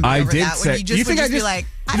up with somebody I over did that say- when you just you think would I just be just- like,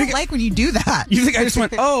 I don't like when you do that. You think I just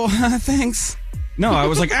went, oh, thanks? No, I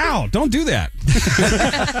was like, ow, don't do that.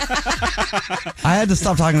 I had to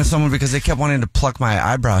stop talking to someone because they kept wanting to pluck my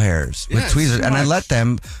eyebrow hairs with tweezers, and I let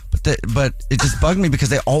them, but it just bugged me because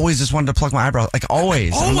they always just wanted to pluck my eyebrow, like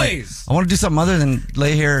always. And I'm like, Always. I want to do something other than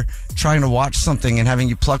lay here trying to watch something and having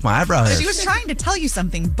you pluck my eyebrow hairs. She was trying to tell you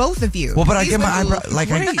something, both of you. Well, but I Please get my move.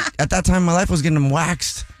 eyebrow, at that time, my life was getting them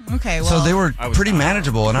waxed. Okay, well. So they were pretty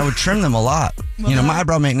manageable, and I would trim them a lot. Well, my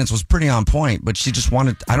eyebrow maintenance was pretty on point, but she just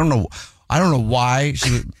wanted, I don't know why she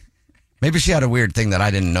would. Maybe she had a weird thing that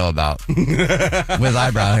I didn't know about with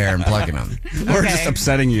eyebrow hair and plucking them. Or just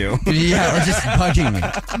upsetting you. Yeah, or just bugging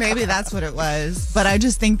me. Maybe that's what it was. But I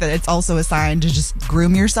just think that it's also a sign to just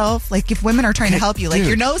groom yourself. Like if women are trying to help you, like Dude,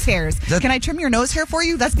 your nose hairs. Can I trim your nose hair for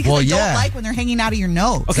you? That's because I don't like when they're hanging out of your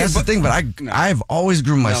nose. Okay, that's the thing, but I've always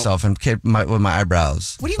groomed myself and kept with my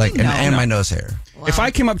eyebrows. What do you like, mean, and no? my nose hair. If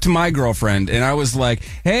I came up to my girlfriend and I was like,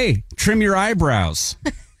 hey, trim your eyebrows.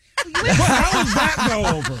 How would that go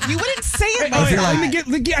over? You wouldn't say it Hey, like that.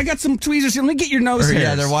 let me get. I got some tweezers here. Let me get your nose Or, hairs.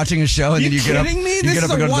 yeah, they're watching a show and then you get up. kidding me? You This get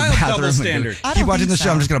is up and a go to the wild double bathroom. standard. And keep watching the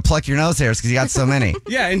show. I'm just going to pluck your nose hairs because you got so many.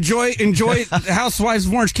 Yeah, enjoy Housewives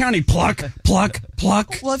of Orange County. Pluck, pluck,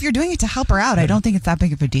 pluck. Well, if you're doing it to help her out, I don't think it's that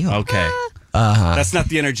big of a deal. Okay. That's not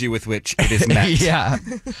the energy with which it is met. Yeah,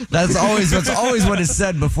 that's always what is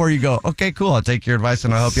said before you go. Okay, cool. I'll take your advice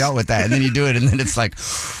and I'll help you out with that. And then you do it, and then it's like,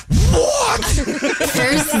 what?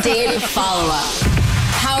 First date follow-up.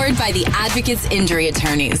 Powered by the Advocates Injury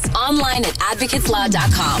Attorneys. Online at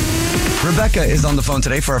advocateslaw.com. Rebecca is on the phone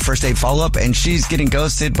today for our first date follow-up, and she's getting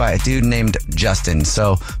ghosted by a dude named Justin.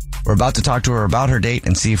 So we're about to talk to her about her date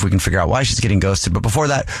and see if we can figure out why she's getting ghosted. But before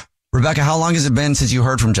that, Rebecca, how long has it been since you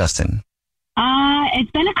heard from Justin? It's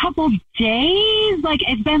been a couple of days. Like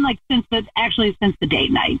it's been like since the date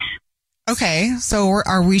night. Okay, so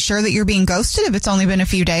are we sure that you're being ghosted if it's only been a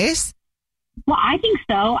few days? Well, I think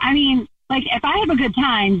so. I mean, like if I have a good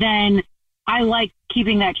time, then I like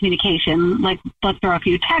keeping that communication. Like let's throw a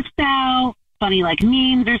few texts out, funny like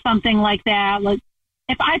memes or something like that. Like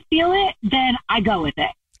if I feel it, then I go with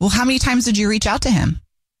it. Well, how many times did you reach out to him?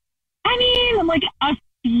 I mean, like a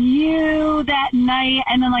few that night,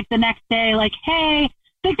 and then like the next day, like, hey,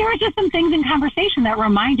 like there were just some things in conversation that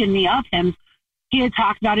reminded me of him. He had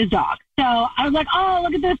talked about his dog. So I was like, oh,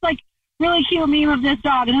 look at this like really cute meme of this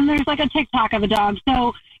dog. And then there's like a TikTok of a dog.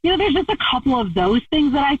 So, there's just a couple of those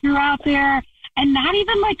things that I threw out there, and not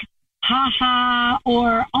even like, haha,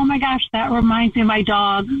 or, oh my gosh, that reminds me of my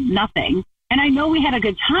dog. Nothing. And I know we had a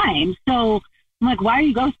good time. So I'm like, why are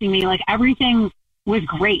you ghosting me? Like everything was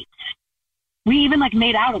great. we even like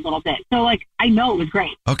made out a little bit. So like, I know it was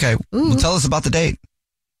great. Okay. Well, tell us about the date.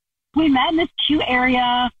 We met in this cute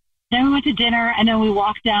area. Then we went to dinner, and then we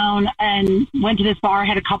walked down and went to this bar,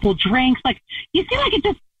 had a couple drinks. Like, you see, like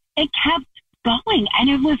it kept going, and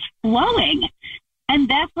it was flowing. And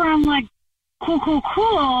that's where I'm like,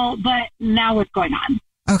 cool. But now what's going on?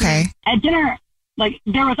 Okay. At dinner, like,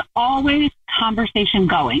 there was always conversation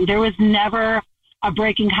going. There was never a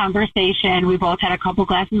breaking conversation. We both had a couple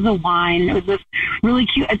glasses of wine. It was this really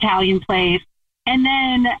cute Italian place. And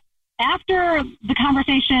then after the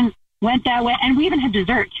conversation went that way, and we even had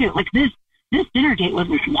dessert too. Like this dinner date was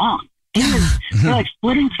long. It was like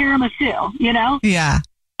splitting tiramisu, you know? Yeah.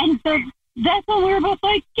 And so that's when we were both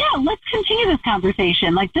like, yeah, let's continue this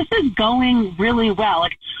conversation. Like, this is going really well.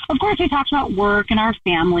 Like, of course, we talked about work and our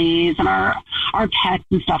families and our pets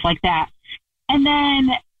and stuff like that. And then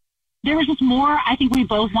there was just more I think we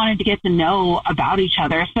both wanted to get to know about each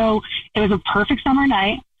other. So it was a perfect summer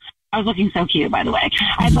night. I was looking so cute, by the way.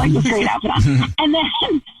 I had like this great outfit on. And then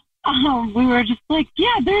we were just like,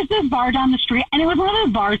 yeah, there's this bar down the street. And it was one of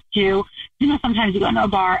those bars too. You know, sometimes you go into a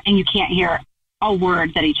bar and you can't hear a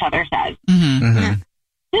word that each other says.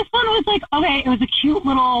 This one was like, okay, it was a cute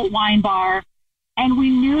little wine bar. And we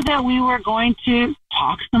knew that we were going to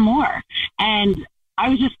talk some more. And I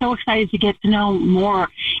was just so excited to get to know more,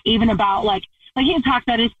 even about like he had talked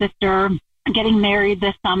about his sister getting married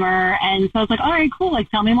this summer. And so I was like, all right, cool. Like,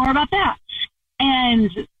 tell me more about that. And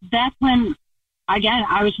that's when, again,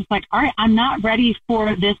 I was just like, all right, I'm not ready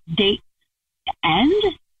for this date to end.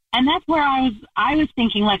 And that's where I was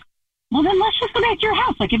thinking like, well, then let's just go back to your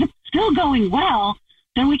house. Like, if it's still going well,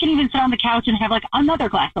 then we can even sit on the couch and have like another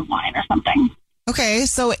glass of wine or something. Okay,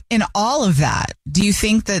 so in all of that, do you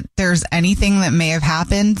think that there's anything that may have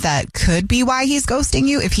happened that could be why he's ghosting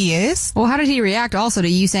you, if he is? Well, how did he react also to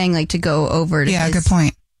you saying like to go over to good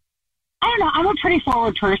point. I don't know. I'm a pretty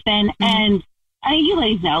forward person, and you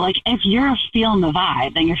ladies know, like, if you're feeling the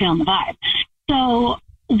vibe, then you're feeling the vibe. So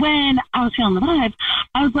when I was feeling the vibe,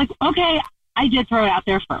 I was like, okay, I did throw it out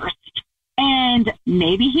there first. And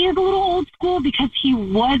maybe he is a little old school because he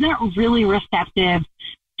wasn't really receptive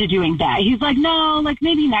to doing that. He's like, no, like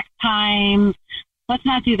maybe next time, let's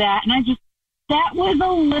not do that. And that was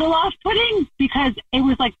a little off-putting because it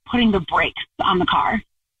was like putting the brakes on the car.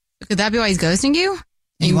 Could that be why he's ghosting you?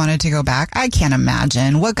 You wanted to go back? I can't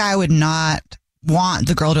imagine. What guy would not want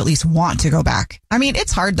the girl to at least want to go back? I mean,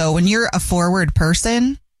 it's hard though. When you're a forward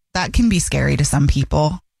person, that can be scary to some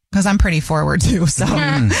people. Because I'm pretty forward too. So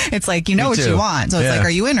it's like, you know what you want. So it's like,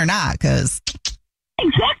 are you in or not? Because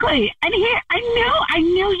exactly. And I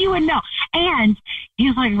knew you would know. And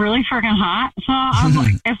he's like really freaking hot. So I was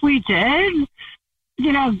like, if we did,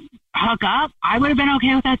 hook up, I would have been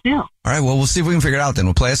okay with that too. All right. Well, we'll see if we can figure it out then.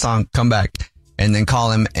 We'll play a song, come back, and then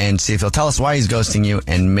call him and see if he'll tell us why he's ghosting you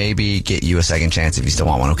and maybe get you a second chance if you still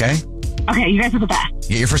want one. Okay? Okay. You guys are the best.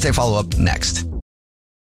 Get your first date follow-up next.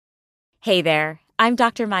 Hey there. I'm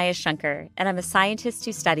Dr. Maya Shankar, and I'm a scientist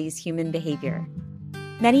who studies human behavior.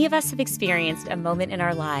 Many of us have experienced a moment in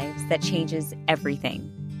our lives that changes everything.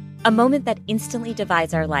 A moment that instantly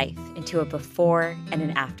divides our life into a before and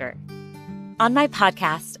an after. On my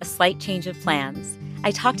podcast, A Slight Change of Plans,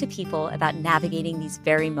 I talk to people about navigating these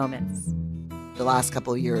very moments. The last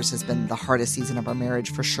couple of years has been the hardest season of our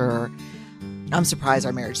marriage for sure. I'm surprised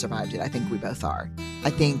our marriage survived it. I think we both are.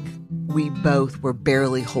 I think we both were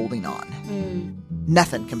barely holding on.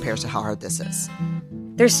 Nothing compares to how hard this is.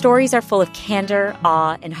 Their stories are full of candor,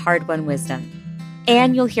 awe, and hard-won wisdom.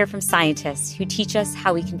 And you'll hear from scientists who teach us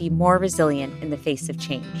how we can be more resilient in the face of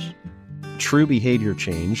change. True behavior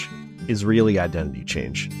change is really identity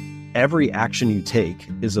change. Every action you take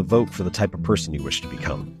is a vote for the type of person you wish to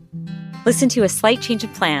become. Listen to A Slight Change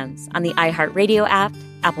of Plans on the iHeartRadio app,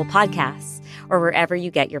 Apple Podcasts, or wherever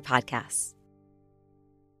you get your podcasts.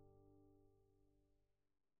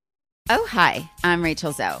 Oh, hi, I'm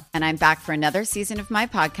Rachel Zoe, and I'm back for another season of my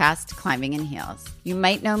podcast, Climbing in Heels. You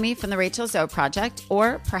might know me from the Rachel Zoe Project,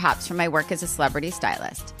 or perhaps from my work as a celebrity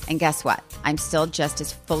stylist. And guess what? I'm still just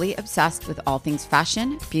as fully obsessed with all things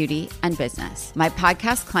fashion, beauty, and business. My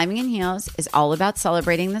podcast, Climbing in Heels, is all about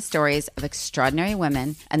celebrating the stories of extraordinary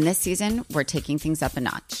women, and this season, we're taking things up a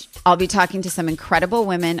notch. I'll be talking to some incredible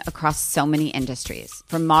women across so many industries,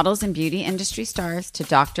 from models and beauty industry stars to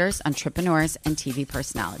doctors, entrepreneurs, and TV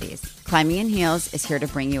personalities. Climbing in Heels is here to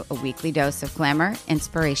bring you a weekly dose of glamour,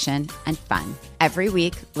 inspiration, and fun. Every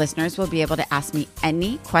week, listeners will be able to ask me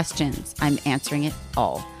any questions. I'm answering it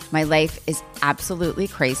all. My life is absolutely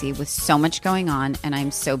crazy with so much going on, and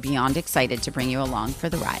I'm so beyond excited to bring you along for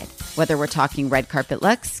the ride. Whether we're talking red carpet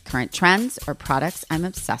looks, current trends, or products I'm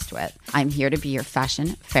obsessed with, I'm here to be your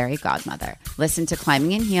fashion fairy godmother. Listen to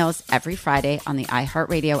Climbing in Heels every Friday on the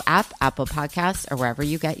iHeartRadio app, Apple Podcasts, or wherever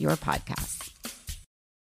you get your podcasts.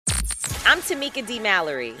 I'm Tamika D.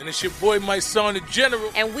 Mallory. And it's your boy, my son, the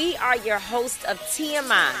General. And we are your hosts of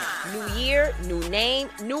TMI. New year, new name,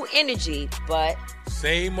 new energy, but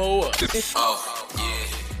same old us. Oh,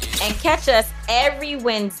 yeah. And catch us every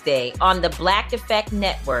Wednesday on the Black Effect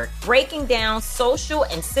Network, breaking down social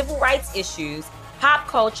and civil rights issues, pop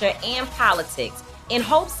culture, and politics in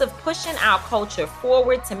hopes of pushing our culture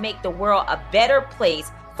forward to make the world a better place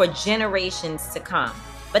for generations to come.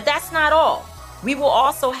 But that's not all. We will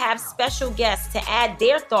also have special guests to add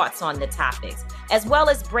their thoughts on the topics, as well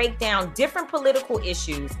as break down different political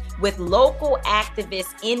issues with local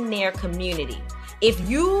activists in their community. If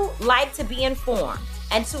you like to be informed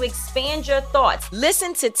and to expand your thoughts,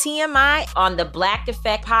 listen to TMI on the Black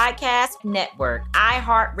Effect Podcast Network,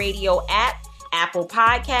 iHeartRadio app, Apple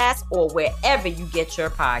Podcasts, or wherever you get your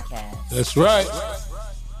podcasts. That's right.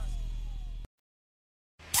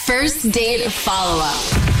 First Date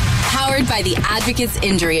Follow-Up. Powered by the Advocates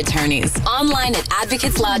Injury Attorneys. Online at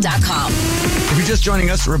advocateslaw.com. If you're just joining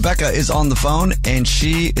us, Rebecca is on the phone, and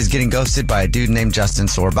she is getting ghosted by a dude named Justin.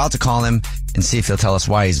 So we're about to call him and see if he'll tell us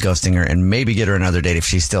why he's ghosting her and maybe get her another date if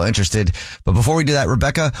she's still interested. But before we do that,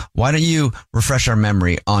 Rebecca, why don't you refresh our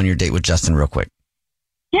memory on your date with Justin real quick?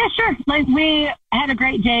 Yeah, sure. Like, we had a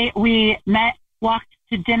great date. We met, walked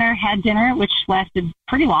to dinner, had dinner, which lasted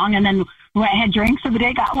pretty long, and then we went and had drinks, so the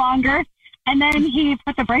day got longer. And then he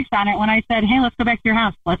put the brakes on it when I said, hey, let's go back to your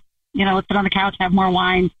house. Let's sit on the couch, have more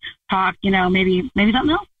wine, talk, maybe something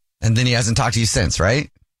else. And then he hasn't talked to you since, right?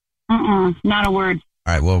 Not a word.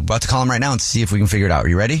 All right, well, we're about to call him right now and see if we can figure it out. Are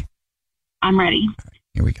you ready? I'm ready. All right,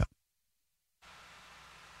 here we go.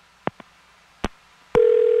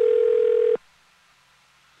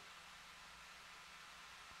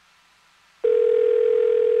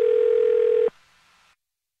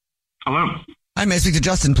 Hello. Hi, may I speak to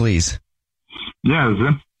Justin, please? Yeah, is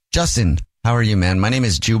it? Justin, how are you, man? My name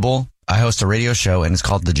is Jubal. I host a radio show, and it's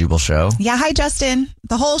called The Jubal Show. Yeah, hi, Justin.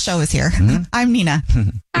 The whole show is here. Mm-hmm. I'm Nina. Hi,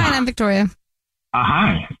 and I'm Victoria.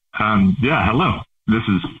 Hi. Yeah, hello. This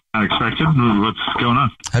is unexpected. What's going on?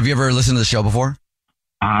 Have you ever listened to the show before?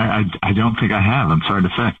 I don't think I have. I'm sorry to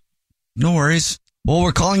say. No worries. Well,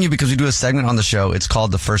 we're calling you because we do a segment on the show. It's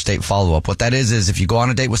called the First Date Follow-Up. What that is if you go on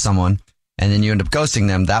a date with someone, and then you end up ghosting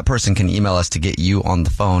them, that person can email us to get you on the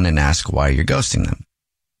phone and ask why you're ghosting them.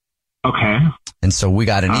 Okay. And so we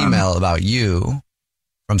got an email about you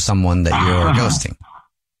from someone that you're ghosting.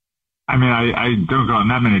 I mean, I don't go on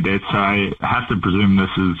that many dates, so I have to presume this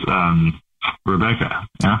is Rebecca,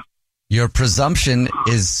 yeah? Your presumption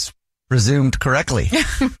is presumed correctly.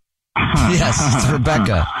 Yes, it's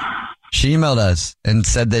Rebecca. She emailed us and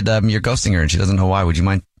said that you're ghosting her and she doesn't know why. Would you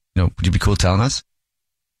mind, would you be cool telling us?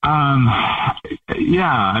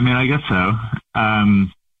 Yeah, I mean, I guess so. I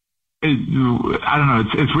don't know.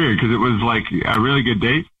 It's weird because it was like a really good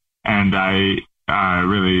date and I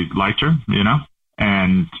really liked her,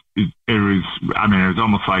 and it was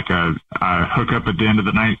almost like a hookup at the end of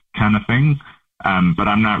the night kind of thing. But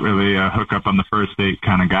I'm not really a hookup on the first date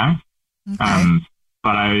kind of guy. Okay.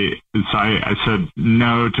 But I said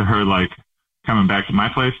no to her, like coming back to my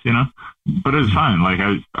place, but it was fine. Like I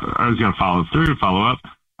was going to follow up.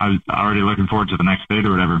 I was already looking forward to the next date or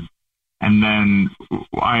whatever. And then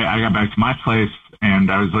I got back to my place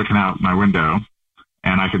and I was looking out my window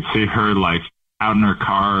and I could see her like out in her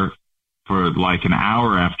car for like an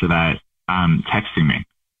hour after that, texting me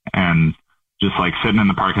and just like sitting in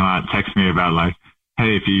the parking lot, texting me about like,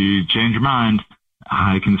 hey, if you change your mind,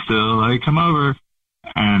 I can still like come over.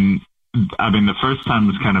 And I mean, the first time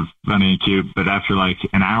was kind of funny and cute, but after like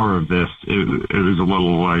an hour of this, it was a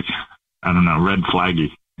little like, I don't know, red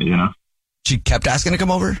flaggy, She kept asking to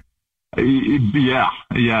come over? Yeah,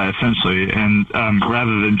 essentially. And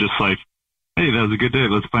rather than just like, hey, that was a good day,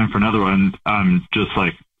 let's plan for another one, just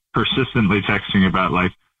like persistently texting about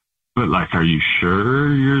like, but like, are you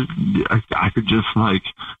sure I could just like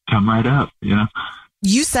come right up,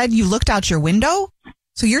 You said you looked out your window?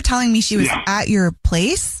 So you're telling me she was at your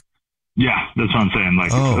place? Yeah, that's what I'm saying.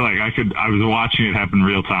 Like, I was watching it happen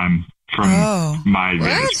real time from my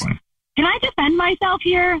vantage point. Can I defend myself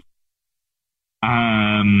here?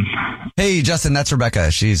 Hey, Justin, that's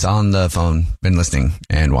Rebecca. She's on the phone, been listening,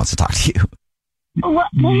 and wants to talk to you. Well,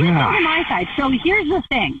 listen to my side. So here's the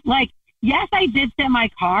thing. Like, yes, I did sit in my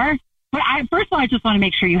car, but first of all, I just want to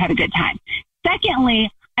make sure you had a good time.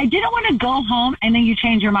 Secondly, I didn't want to go home and then you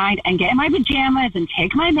change your mind and get in my pajamas and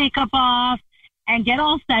take my makeup off and get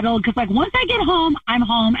all settled. Because, like, once I get home, I'm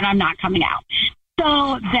home and I'm not coming out.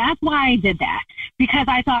 So that's why I did that. Because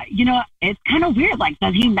I thought, it's kind of weird. Like,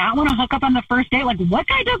 does he not want to hook up on the first date? Like, what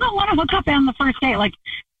guy doesn't want to hook up on the first date? Like,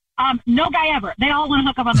 no guy ever. They all want to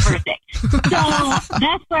hook up on the first date. So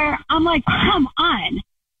that's where I'm like, come on.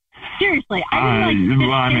 Seriously. I didn't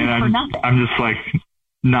for nothing. I'm just like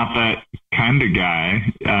not that kind of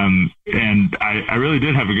guy. And I really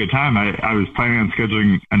did have a good time. I was planning on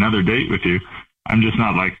scheduling another date with you. I'm just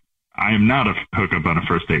not like, I am not a hookup on a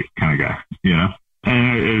first date kind of guy,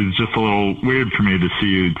 And it was just a little weird for me to see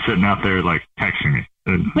you sitting out there, like, texting me.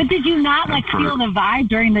 But did you not, feel the vibe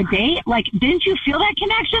during the date? Like, didn't you feel that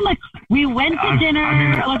connection? Like, we went to dinner.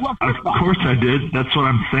 Of course I did. That's what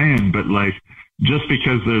I'm saying. But, like, just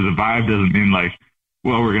because there's a vibe doesn't mean, like,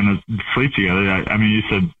 well, we're going to sleep together. I mean, you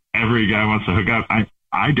said every guy wants to hook up.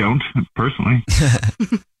 I don't, personally.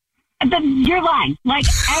 Then you're lying. Like,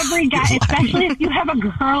 every guy, especially if you have a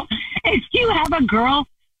girl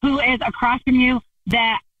who is across from you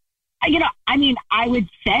that, I would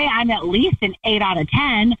say I'm at least an 8 out of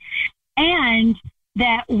 10, and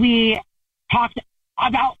that we talked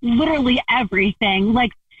about literally everything. Like,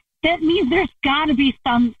 that means there's got to be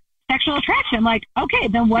some sexual attraction. Like, okay,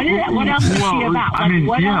 then what else is she about? Like,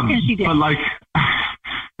 what else can she do?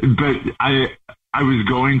 But I was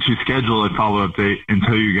going to schedule a follow-up date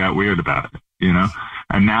until you got weird about it,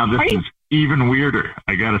 And now this is even weirder.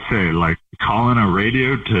 I got to say, like, calling a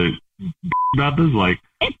radio to about this, like,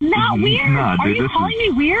 it's not weird. Nah, Are dude, you calling me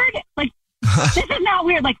weird? Like, this is not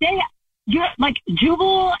weird. Like, you're like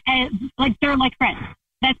Jubal and like they're like friends.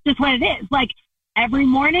 That's just what it is. Like, every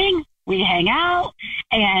morning we hang out,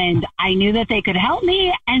 and I knew that they could help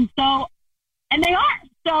me, and they are.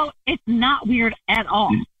 So it's not weird at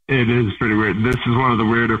all. It is pretty weird. This is one of the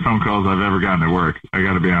weirder phone calls I've ever gotten at work. I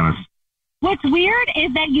got to be honest. What's weird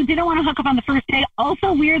is that you didn't want to hook up on the first date.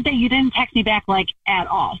 Also weird that you didn't text me back, like, at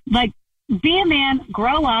all. Like, be a man,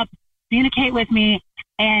 grow up, communicate with me,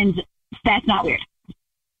 and that's not weird.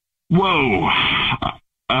 Whoa.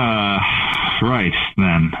 Right,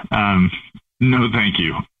 then. No, thank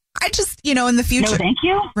you. I just, in the future, no, thank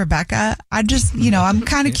you, Rebecca, I just, I'm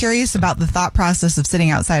kind of curious about the thought process of sitting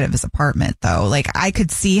outside of his apartment, though. Like, I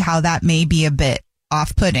could see how that may be a bit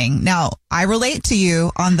off-putting. Now, I relate to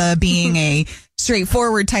you on the being a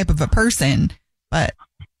straightforward type of a person, but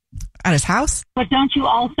at his house? But don't you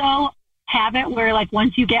also have it where, like,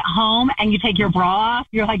 once you get home and you take your bra off,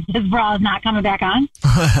 you're like, this bra is not coming back on?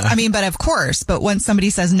 I mean, but of course. But once somebody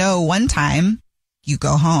says no one time, you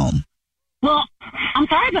go home. Well, I'm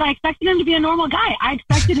sorry, but I expected him to be a normal guy. I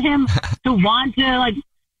expected him to want to, like,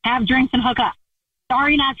 have drinks and hook up.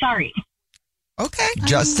 Sorry, not sorry. Okay.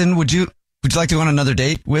 Justin, would you like to go on another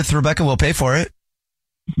date with Rebecca? We'll pay for it.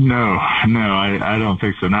 No, I don't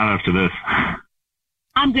think so. Not after this.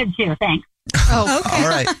 I'm good too. Thanks. Oh, okay. All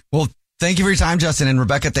right. Well, thank you for your time, Justin, and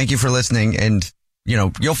Rebecca. Thank you for listening. And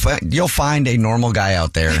you'll find a normal guy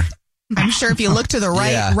out there. I'm sure if you look to the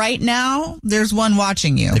right right now, there's one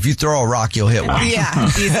watching you. If you throw a rock, you'll hit one. Yeah,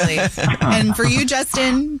 easily. And for you,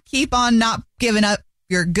 Justin, keep on not giving up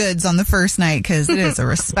your goods on the first night, because it is a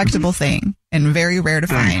respectable thing and very rare to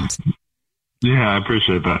find. Yeah, I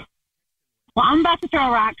appreciate that. Well, I'm about to throw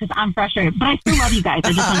a rock because I'm frustrated, but I still love you guys.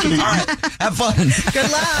 I just want you to know. Have fun.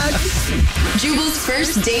 Good luck. Jubal's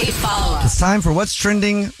first date follow-up. It's time for What's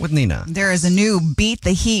Trending with Nina. There is a new Beat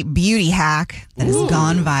the Heat beauty hack that has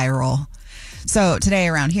gone viral. So today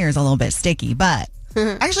around here is a little bit sticky, but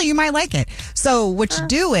actually you might like it. So what you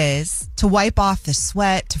do is to wipe off the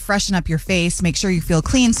sweat, to freshen up your face, make sure you feel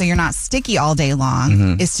clean so you're not sticky all day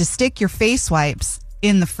long, is to stick your face wipes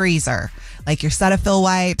in the freezer. Like your Cetaphil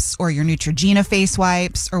wipes or your Neutrogena face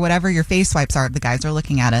wipes or whatever your face wipes are. The guys are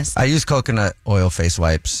looking at us. I use coconut oil face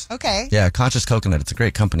wipes. Okay. Yeah, Conscious Coconut. It's a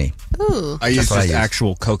great company. Ooh. I use just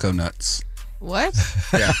actual cocoa nuts. What?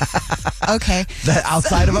 Yeah. Okay. The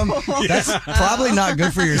outside of them? That's probably not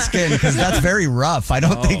good for your skin because that's very rough. I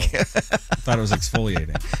don't think. I thought it was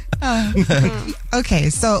exfoliating.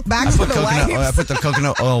 Okay, so back to the wipes. I put the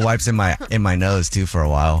coconut oil wipes in my nose too for a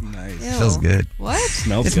while. Nice. It feels good. What?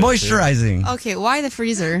 Smells it's good, moisturizing. Too. Okay, why the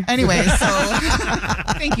freezer? Anyway, so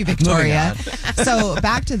thank you, Victoria. So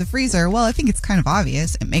back to the freezer. Well, I think it's kind of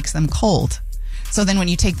obvious. It makes them cold. So then when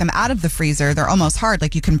you take them out of the freezer, they're almost hard.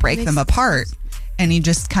 Like you can break them apart and you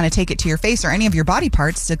just kind of take it to your face or any of your body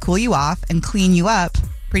parts to cool you off and clean you up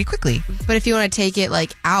pretty quickly. But if you want to take it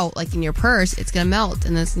like out, like in your purse, it's going to melt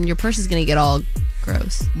and then your purse is going to get all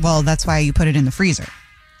gross. Well, that's why you put it in the freezer.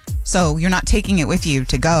 So you're not taking it with you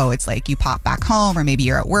to go. It's like you pop back home, or maybe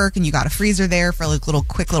you're at work and you got a freezer there for like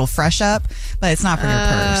quick little fresh up, but it's not for your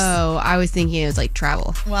purse. Oh, I was thinking it was like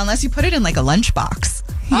travel. Well, unless you put it in like a lunchbox.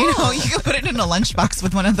 You know, you can put it in a lunchbox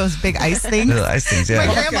with one of those big ice things. The ice things, yeah.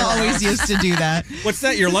 My grandma always used to do that. What's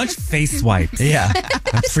that? Your lunch? Face wipes. Yeah.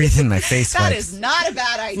 I'm freezing my face That wipes. is not a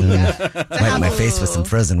bad idea. Wipe my face with some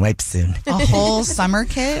frozen wipes soon. A whole summer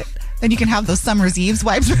kit. Then you can have those summer's Eve's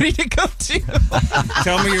wipes ready to go too.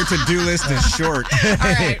 Tell me your to-do list is short. All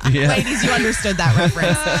right, ladies, you understood that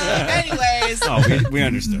reference. Anyways. Oh, we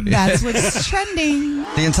understood. That's what's trending.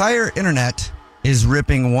 The entire internet is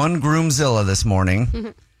ripping one Groomzilla this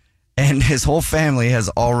morning. And his whole family has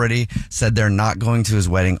already said they're not going to his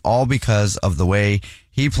wedding, all because of the way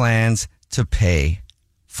he plans to pay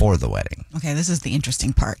for the wedding. Okay, this is the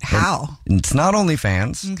interesting part. How? And it's not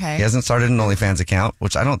OnlyFans. Okay. He hasn't started an OnlyFans account,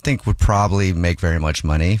 which I don't think would probably make very much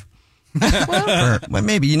money. Well,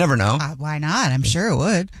 maybe. You never know. Why not? I'm sure it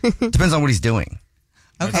would. Depends on what he's doing.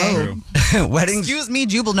 Okay. Weddings. Excuse me,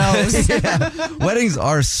 Jubal knows. Weddings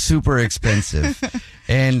are super expensive.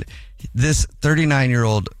 And this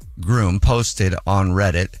 39-year-old groom posted on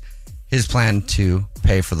Reddit his plan to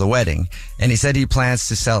pay for the wedding. And he said he plans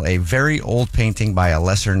to sell a very old painting by a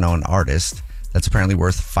lesser known artist that's apparently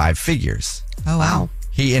worth 5 figures. Oh, wow.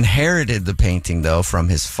 He inherited the painting, though, from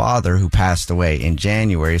his father, who passed away in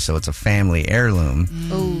January, so it's a family heirloom.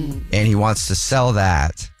 Ooh. And he wants to sell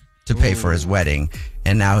that to pay for his wedding.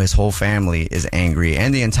 And now his whole family is angry,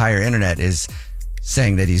 and the entire internet is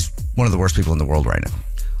saying that he's one of the worst people in the world right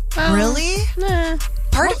now. Really? Nah.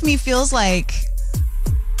 Part of me feels like,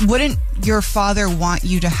 wouldn't your father want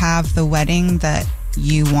you to have the wedding that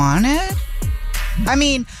you wanted? I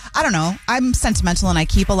mean, I don't know. I'm sentimental and I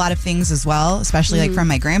keep a lot of things as well, especially like from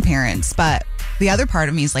my grandparents. But the other part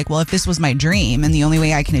of me is like, well, if this was my dream and the only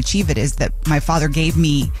way I can achieve it is that my father gave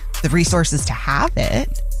me the resources to have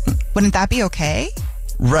it, wouldn't that be okay?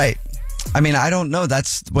 Right. I mean, I don't know.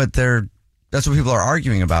 That's what people are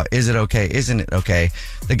arguing about. Is it okay? Isn't it okay?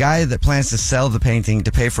 The guy that plans to sell the painting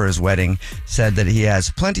to pay for his wedding said that he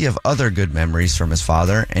has plenty of other good memories from his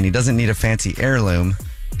father, and he doesn't need a fancy heirloom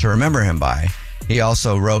to remember him by. He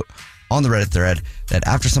also wrote on the Reddit thread that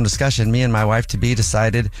after some discussion, me and my wife-to-be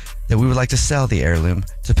decided that we would like to sell the heirloom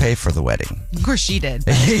to pay for the wedding. Of course she did.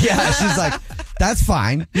 Yeah, she's like, that's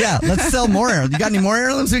fine. Yeah, let's sell more heirlooms. You got any more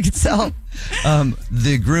heirlooms we could sell?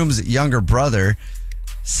 The groom's younger brother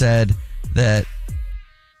said that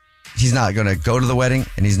he's not going to go to the wedding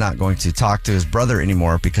and he's not going to talk to his brother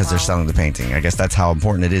anymore because they're selling the painting. I guess that's how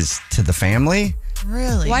important it is to the family.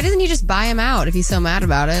 Really? Why doesn't he just buy him out if he's so mad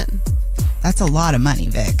about it? That's a lot of money,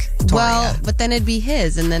 Vic. Toria. Well, but then it'd be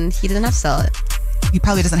his, and then he doesn't have to sell it. He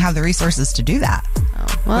probably doesn't have the resources to do that.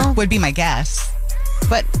 Oh, well. Would be my guess.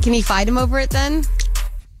 But can he fight him over it then?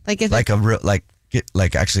 Like, if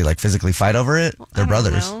Actually physically fight over it? They're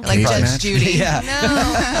brothers. know. Like Judge Judy. Yeah.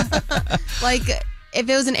 No. Like, if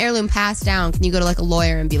it was an heirloom passed down, can you go to like a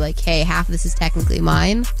lawyer and be like, hey, half of this is technically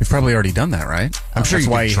mine? You've probably already done that, right? I'm sure That's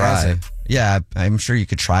you why could he try. has it. Yeah, I'm sure you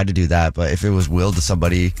could try to do that, but if it was willed to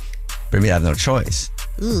somebody, maybe you have no choice.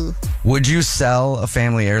 Ooh. Would you sell a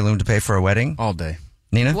family heirloom to pay for a wedding? All day.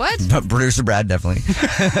 Nina? What? Producer Brad, definitely.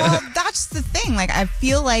 Well, that's the thing. Like, I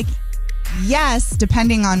feel like, yes,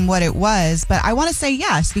 depending on what it was, but I want to say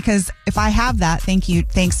yes, because if I have that,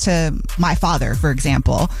 thanks to my father, for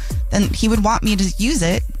example, then he would want me to use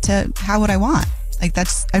it to have what I want. Like, I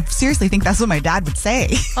seriously think that's what my dad would say.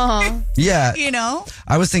 Uh-huh. Yeah. You know?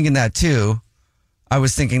 I was thinking that too. I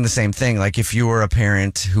was thinking the same thing. Like, if you were a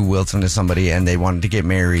parent who willed something to somebody and they wanted to get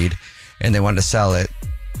married and they wanted to sell it,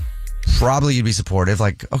 probably you'd be supportive.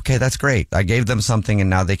 Like, okay, that's great. I gave them something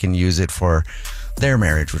and now they can use it for their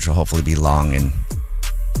marriage, which will hopefully be long and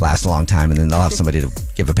last a long time. And then they'll have somebody to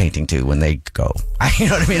give a painting to when they go. You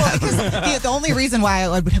know what I mean? Well, because the only reason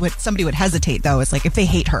why somebody would hesitate, though, is like if they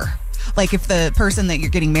hate her. Like if the person that you're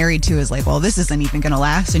getting married to is like, well, this isn't even going to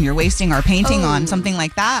last and you're wasting our painting on something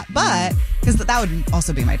like that. But because that would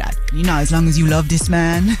also be my dad. You know, as long as you love this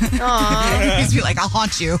man, he'd be like, I'll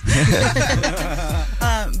haunt you.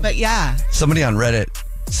 But yeah. Somebody on Reddit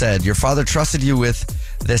said, your father trusted you with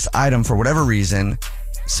this item for whatever reason,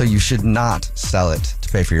 so you should not sell it to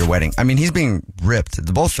pay for your wedding. I mean, he's being ripped.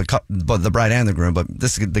 Both the bride and the groom, but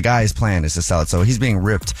the guy's plan is to sell it. So he's being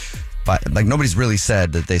ripped. But like nobody's really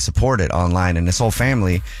said that they support it online, and his whole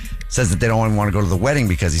family says that they don't even want to go to the wedding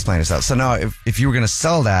because he's planning to sell it. So now, if you were going to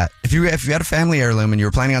sell that, if you had a family heirloom and you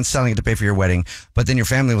were planning on selling it to pay for your wedding, but then your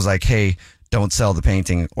family was like, "Hey, don't sell the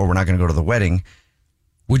painting, or we're not going to go to the wedding,"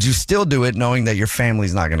 would you still do it, knowing that your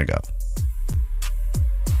family's not going to go?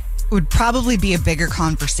 It would probably be a bigger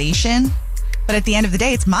conversation. But at the end of the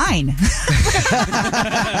day, it's mine.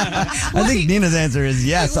 I think Nina's answer is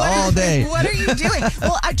yes all day. What are you doing?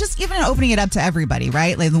 Well, just even opening it up to everybody,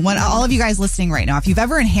 right? Like all of you guys listening right now, if you've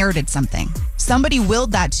ever inherited something, somebody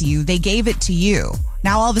willed that to you, they gave it to you.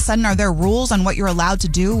 Now, all of a sudden, are there rules on what you're allowed to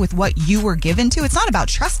do with what you were given to? It's not about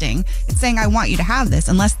trusting. It's saying, I want you to have this,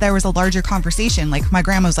 unless there was a larger conversation. Like my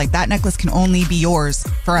grandma was like, that necklace can only be yours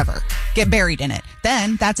forever. Get buried in it.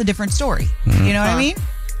 Then that's a different story. Mm-hmm. You know what I mean?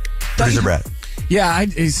 Producer Brett. Yeah, I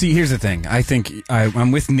see. Here's the thing. I think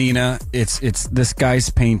I'm with Nina. It's this guy's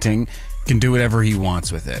painting. Can do whatever he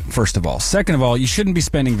wants with it. First of all. Second of all, you shouldn't be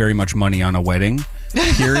spending very much money on a wedding.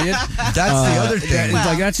 Period. That's the other thing.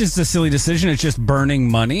 Like that's just a silly decision. It's just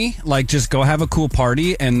burning money. Like just go have a cool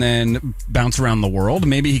party and then bounce around the world.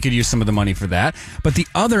 Maybe he could use some of the money for that. But the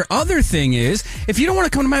other thing is, if you don't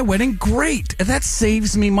want to come to my wedding, great. That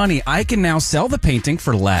saves me money. I can now sell the painting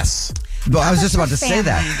for less. But I was just about to say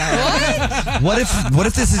that. What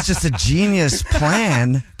if this is just a genius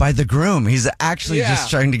plan by the groom? He's actually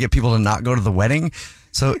just trying to get people to not go to the wedding.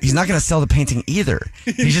 So he's not going to sell the painting either.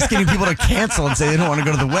 He's just getting people to cancel and say they don't want to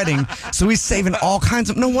go to the wedding. So he's saving all kinds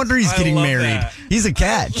of... No wonder he's getting married. That. He's a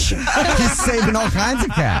catch. He's saving all kinds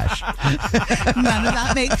of cash. None of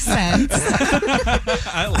that makes sense.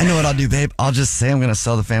 I know what I'll do, babe. I'll just say I'm going to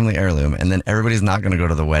sell the family heirloom, and then everybody's not going to go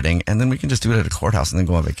to the wedding, and then we can just do it at a courthouse and then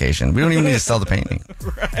go on vacation. We don't even need to sell the painting.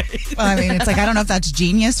 Right. Well, I mean, it's like, I don't know if that's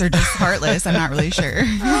genius or just heartless. I'm not really sure.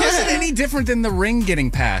 How is it any different than the ring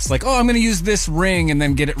getting passed? Like, I'm going to use this ring and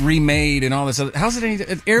then get it remade and all this other. How's it any?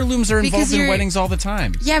 Heirlooms are involved in weddings all the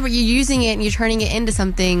time. Yeah, but you're using it and you're turning it into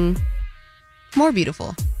something more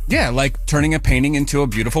beautiful. Yeah, like turning a painting into a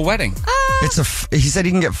beautiful wedding. He said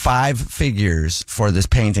he can get 5 figures for this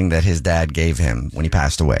painting that his dad gave him when he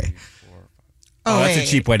passed away. That's a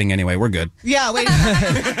cheap wedding anyway. We're good. Yeah, wait.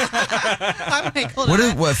 I'm like, hold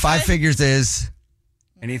on. What 5 figures is?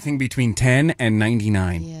 Anything between 10 and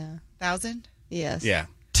 99. Yeah. 1,000? Yes. Yeah.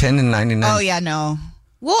 10 and 99. Oh yeah, no.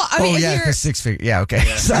 Well, I mean, because 6 figures. Yeah, okay.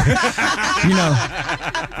 Yeah. Sorry.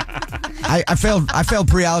 I failed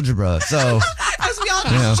pre-algebra, so. As we all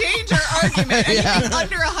just change our argument, anything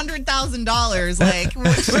under $100,000, like.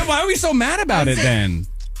 Why are we so mad about it then?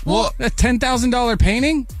 Well, a $10,000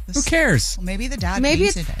 painting? Who cares? Well, maybe the dad maybe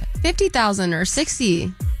painted it. 50,000 or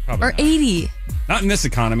 60 Probably or not. 80. Not in this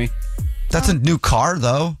economy. That's a new car,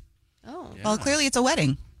 though. Oh. Well, clearly it's a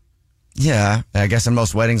wedding. Yeah, I guess in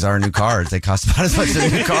most weddings are new cars. They cost about as much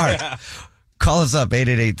as a new car. Yeah. Call us up,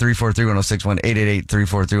 888-343-1061,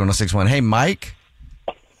 888-343-1061. Hey, Mike.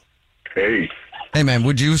 Hey. Hey, man,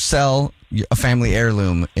 would you sell a family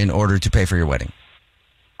heirloom in order to pay for your wedding?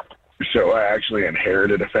 So I actually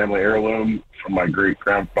inherited a family heirloom from my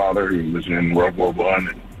great-grandfather who was in World War I,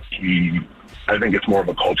 and I think it's more of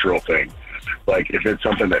a cultural thing. Like, if it's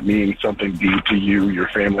something that means something deep to you, your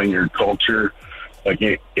family, your culture, like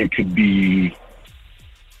it could be,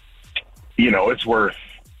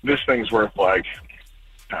 this thing's worth like,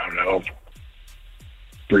 I don't know,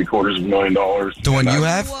 $750,000. The one you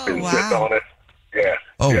have? Been sitting on it. Yeah.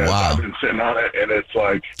 Oh, yeah, wow. I've been sitting on it, and it's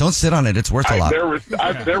like. Don't sit on it. It's worth a lot. There were,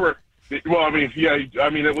 there were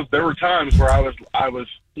times where I was,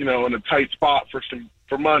 in a tight spot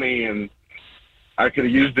for money, and I could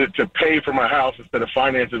have used it to pay for my house instead of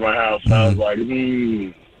financing my house. And I was like,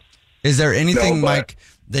 Is there anything, Mike,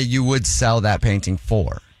 that you would sell that painting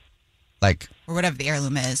for? Like, or whatever the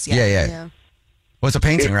heirloom is. Yeah. Well, it's a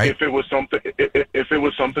painting, right? If it was something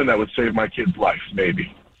that would save my kid's life,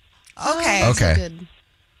 maybe. Okay. Okay.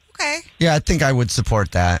 Yeah, I think I would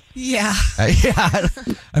support that. Yeah. Yeah.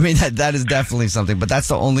 I mean, that is definitely something, but that's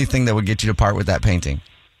the only thing that would get you to part with that painting.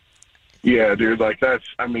 Yeah, dude. Like that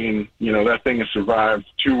thing has survived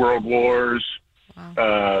 2 world wars,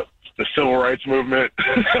 the civil rights movement.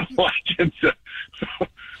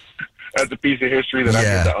 That's a piece of history that I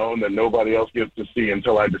get to own that nobody else gets to see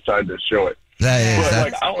until I decide to show it.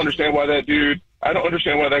 I don't understand why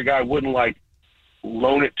that guy wouldn't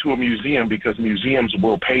loan it to a museum, because museums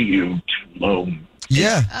will pay you to loan.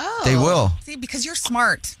 Yeah, they will. See, because you're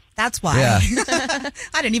smart. That's why. Yeah.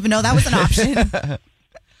 I didn't even know that was an option.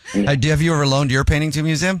 Have you ever loaned your painting to a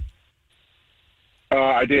museum?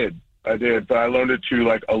 I did, but I loaned it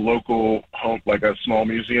to a local home, a small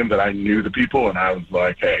museum that I knew the people, and I was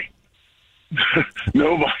like, hey,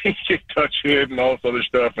 nobody can touch it and all this other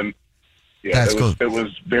stuff, and cool. It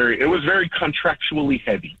was very contractually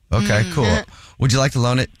heavy. Okay, cool. Would you like to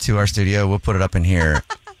loan it to our studio? We'll put it up in here.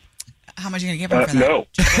 How much are you going to give him for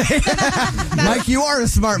that? No. Mike, you are a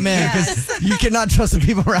smart man, because you cannot trust the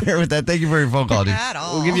people right here with that. Thank you for your phone call, dude. At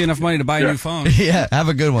all. We'll give you enough money to buy a new phone. Yeah, have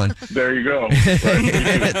a good one. There you go.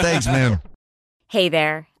 Thanks, man. Hey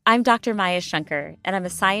there. I'm Dr. Maya Shankar, and I'm a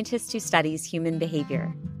scientist who studies human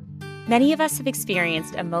behavior. Many of us have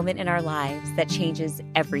experienced a moment in our lives that changes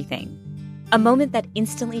everything. A moment that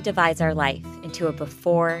instantly divides our life into a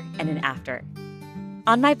before and an after.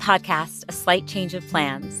 On my podcast, A Slight Change of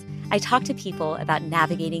Plans, I talk to people about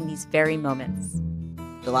navigating these very moments.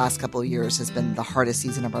 The last couple of years has been the hardest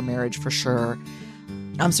season of our marriage for sure.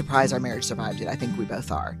 I'm surprised our marriage survived it. I think we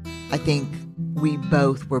both are. I think we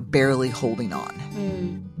both were barely holding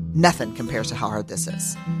on. Nothing compares to how hard this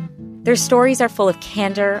is. Their stories are full of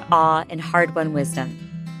candor, awe, and hard-won wisdom.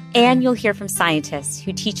 And you'll hear from scientists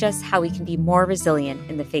who teach us how we can be more resilient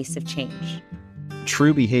in the face of change.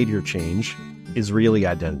 True behavior change is really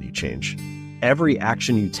identity change. Every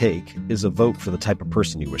action you take is a vote for the type of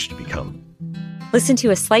person you wish to become. Listen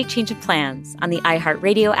to A Slight Change of Plans on the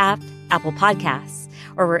iHeartRadio app, Apple Podcasts,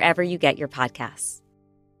 or wherever you get your podcasts.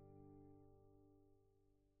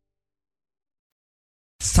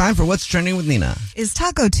 It's time for What's Trending with Nina. Is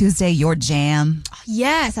Taco Tuesday your jam?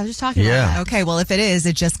 Yes, I was just talking about that. Okay, well, if it is,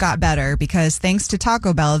 it just got better because thanks to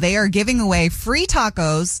Taco Bell, they are giving away free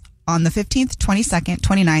tacos on the 15th, 22nd,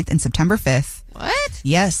 29th, and September 5th. What?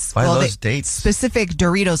 Yes. Why those dates? Specific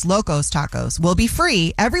Doritos Locos tacos will be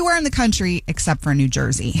free everywhere in the country except for New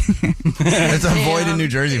Jersey. It's a void in New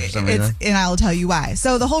Jersey for some reason. And I'll tell you why.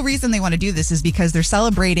 So the whole reason they want to do this is because they're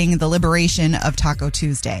celebrating the liberation of Taco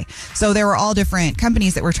Tuesday. So there were all different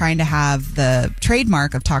companies that were trying to have the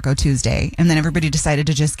trademark of Taco Tuesday, and then everybody decided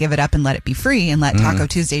to just give it up and let it be free and let Taco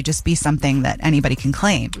Tuesday just be something that anybody can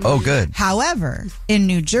claim. Oh, good. However, in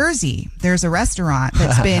New Jersey, there's a restaurant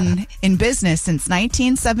that's been in business since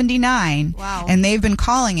 1979. Wow. And they've been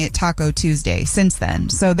calling it Taco Tuesday since then.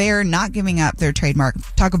 So they're not giving up their trademark.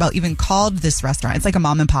 Taco Bell even called this restaurant. It's like a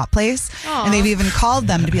mom and pop place. Aww. And they've even called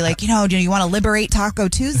them to be like, do you want to liberate Taco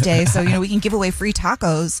Tuesday? So, we can give away free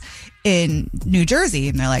tacos in New Jersey.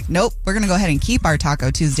 And they're like, nope, we're going to go ahead and keep our Taco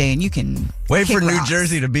Tuesday and you can wait kick for New rocks.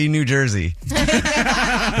 Jersey to be New Jersey.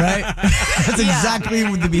 Right? That's exactly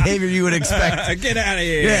the behavior you would expect. Get out of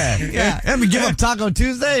here. Yeah. Let me give up Taco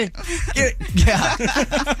Tuesday. Yeah.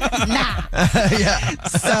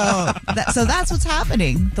 So that's what's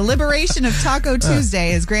happening. The liberation of Taco Tuesday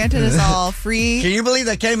has granted us all free. Can you believe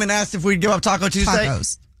they came and asked if we'd give up Taco Tuesday?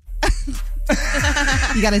 Tacos.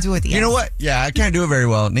 You got to do it at the end. You know what? Yeah, I can't do it very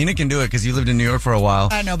well. Nina can do it because you lived in New York for a while.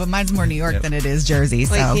 I know, but mine's more New York than it is Jersey.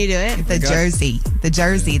 So. Wait, can you do it? The Jersey.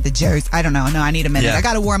 I don't know. No, I need a minute. Yeah. I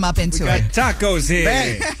got to warm up into it. Tacos here.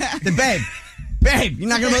 Babe, you're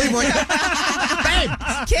not going to believe what... Babe!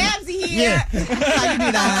 Cam's here. Yeah. I can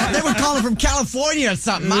do that. They were calling from California or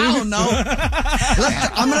something. I don't know.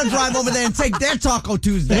 I'm going to drive over there and take their Taco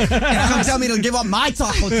Tuesday. And come tell me to give up my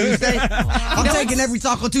Taco Tuesday. I'm taking every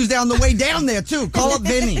Taco Tuesday on the way down there, too. Call up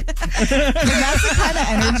Vinny. And that's the kind of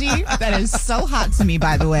energy that is so hot to me,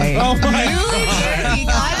 by the way. Oh, my You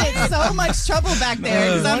got in so much trouble back there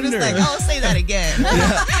because I'm just like, oh, say that again.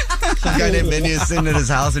 Some guy named Vinny is sitting at his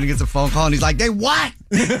house and he gets a phone call and he's like, "They what?"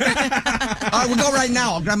 All right, we'll go right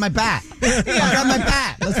now. I'll grab my bat.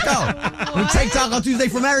 Let's go. We'll take Taco Tuesday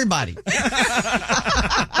from everybody.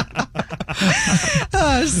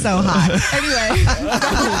 Oh, it's so hot. Anyway.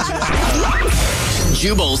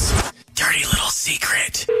 Jubal's dirty little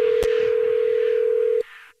secret.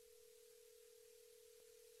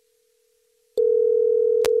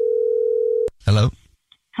 Hello.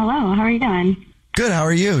 Hello, how are you doing? Good. How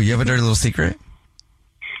are you? You have a dirty little secret?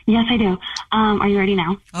 Yes, I do. Are you ready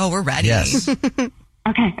now? Oh, we're ready. Yes. Okay.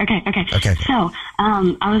 Okay. So,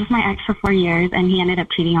 I was with my ex for 4 years, and he ended up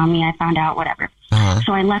cheating on me. I found out, whatever. Uh-huh.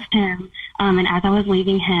 So I left him, and as I was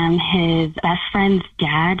leaving him, his best friend's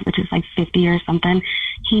dad, which is like 50 or something,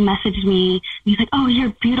 he messaged me. He's like, "Oh,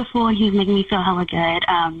 you're beautiful," and he was making me feel hella good.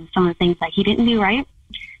 Some of the things that he didn't do right,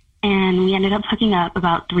 and we ended up hooking up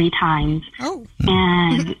about 3 times. Oh.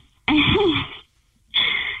 And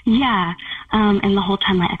yeah. And the whole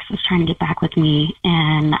time my ex was trying to get back with me,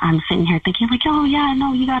 and I'm sitting here thinking like, oh yeah,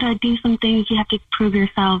 no, you gotta do some things. You have to prove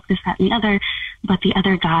yourself, this, that, and the other. But the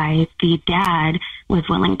other guy, the dad, was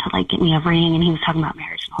willing to like get me a ring, and he was talking about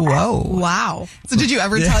marriage and all that. Whoa. Wow. So did you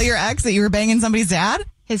ever tell your ex that you were banging somebody's dad?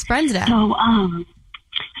 His friend's dad. So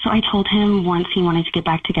I told him once he wanted to get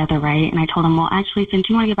back together, right? And I told him, well, actually, since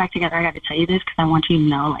you want to get back together, I got to tell you this because I want you to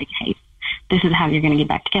know, like, hey, this is how you're going to get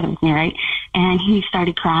back together with me, right? And he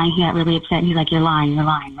started crying. He got really upset. And he's like, you're lying,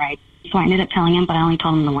 right? So I ended up telling him, but I only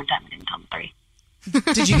told him the one time. I didn't tell him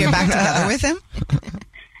 3. Did you get back together with him?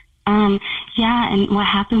 Yeah, and what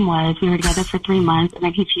happened was we were together for 3 months, and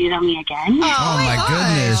then he cheated on me again. Oh my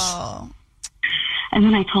goodness. And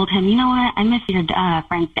then I told him, you know what? I miss your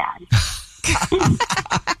friend's dad.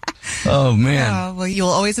 Oh, man. Oh, well, you'll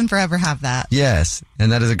always and forever have that. Yes.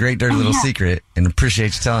 And that is a great dirty little secret, and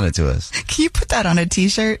appreciate you telling it to us. Can you put that on a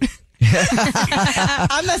t-shirt?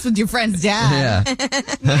 I mess with your friend's dad. Yeah.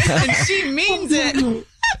 And she means it.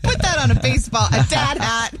 Put that on a dad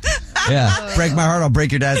hat. Yeah. Break my heart, I'll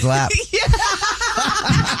break your dad's lap.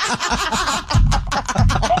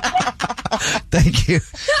 Thank you.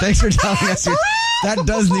 Thanks for telling us. That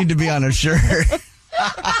does need to be on a shirt.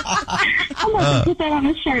 I'm going to put that on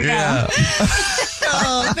a shirt now.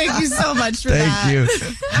 Oh, thank you so much for that. Thank you.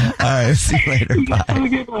 All right. See you later. Bye. Have a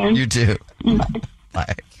good one. You too.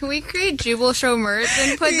 Bye. Can we create Jubal Show merch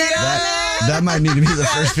and put that on there? That might need to be the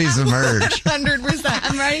first piece of merch. 100%.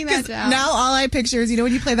 I'm writing that down. Now all I picture is,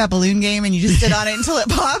 when you play that balloon game and you just sit on it until it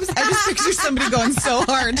pops? I just picture somebody going so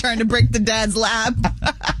hard trying to break the dad's lap.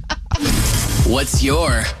 What's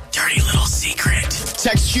your dirty little secret?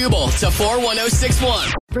 Text Jubal to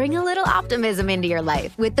 41061. Bring a little optimism into your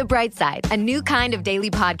life with The Bright Side, a new kind of daily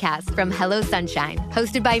podcast from Hello Sunshine,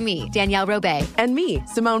 hosted by me, Danielle Robay. And me,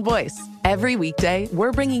 Simone Boyce. Every weekday,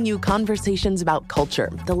 we're bringing you conversations about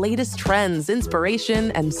culture, the latest trends,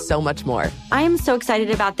 inspiration, and so much more. I am so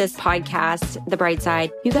excited about this podcast, The Bright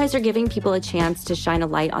Side. You guys are giving people a chance to shine a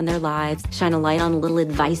light on their lives, shine a light on a little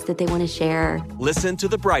advice that they want to share. Listen to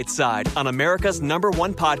The Bright Side on America's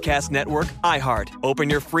 #1 podcast network, iHeart. Open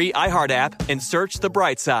your free iHeart app and search The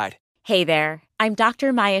Bright Side. Hey there, I'm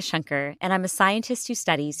Dr. Maya Shankar, and I'm a scientist who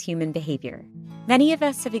studies human behavior. Many of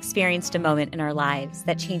us have experienced a moment in our lives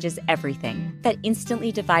that changes everything, that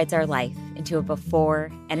instantly divides our life into a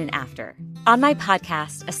before and an after. On my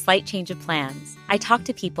podcast, A Slight Change of Plans, I talk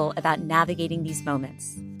to people about navigating these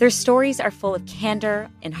moments. Their stories are full of candor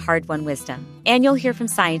and hard-won wisdom. And you'll hear from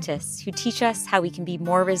scientists who teach us how we can be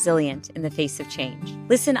more resilient in the face of change.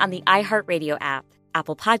 Listen on the iHeartRadio app,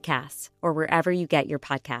 Apple Podcasts, or wherever you get your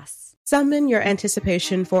podcasts. Summon your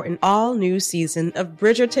anticipation for an all-new season of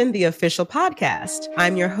Bridgerton, the official podcast.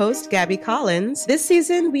 I'm your host, Gabby Collins. This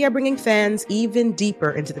season, we are bringing fans even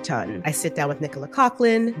deeper into the ton. I sit down with Nicola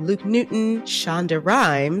Coughlan, Luke Newton, Shonda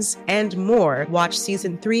Rhimes, and more. Watch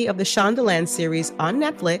season 3 of the Shondaland series on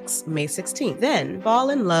Netflix, May 16th. Then fall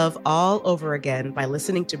in love all over again by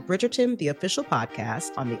listening to Bridgerton, the official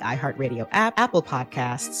podcast on the iHeartRadio app, Apple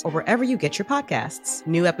Podcasts, or wherever you get your podcasts.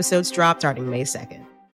 New episodes drop starting May 2nd.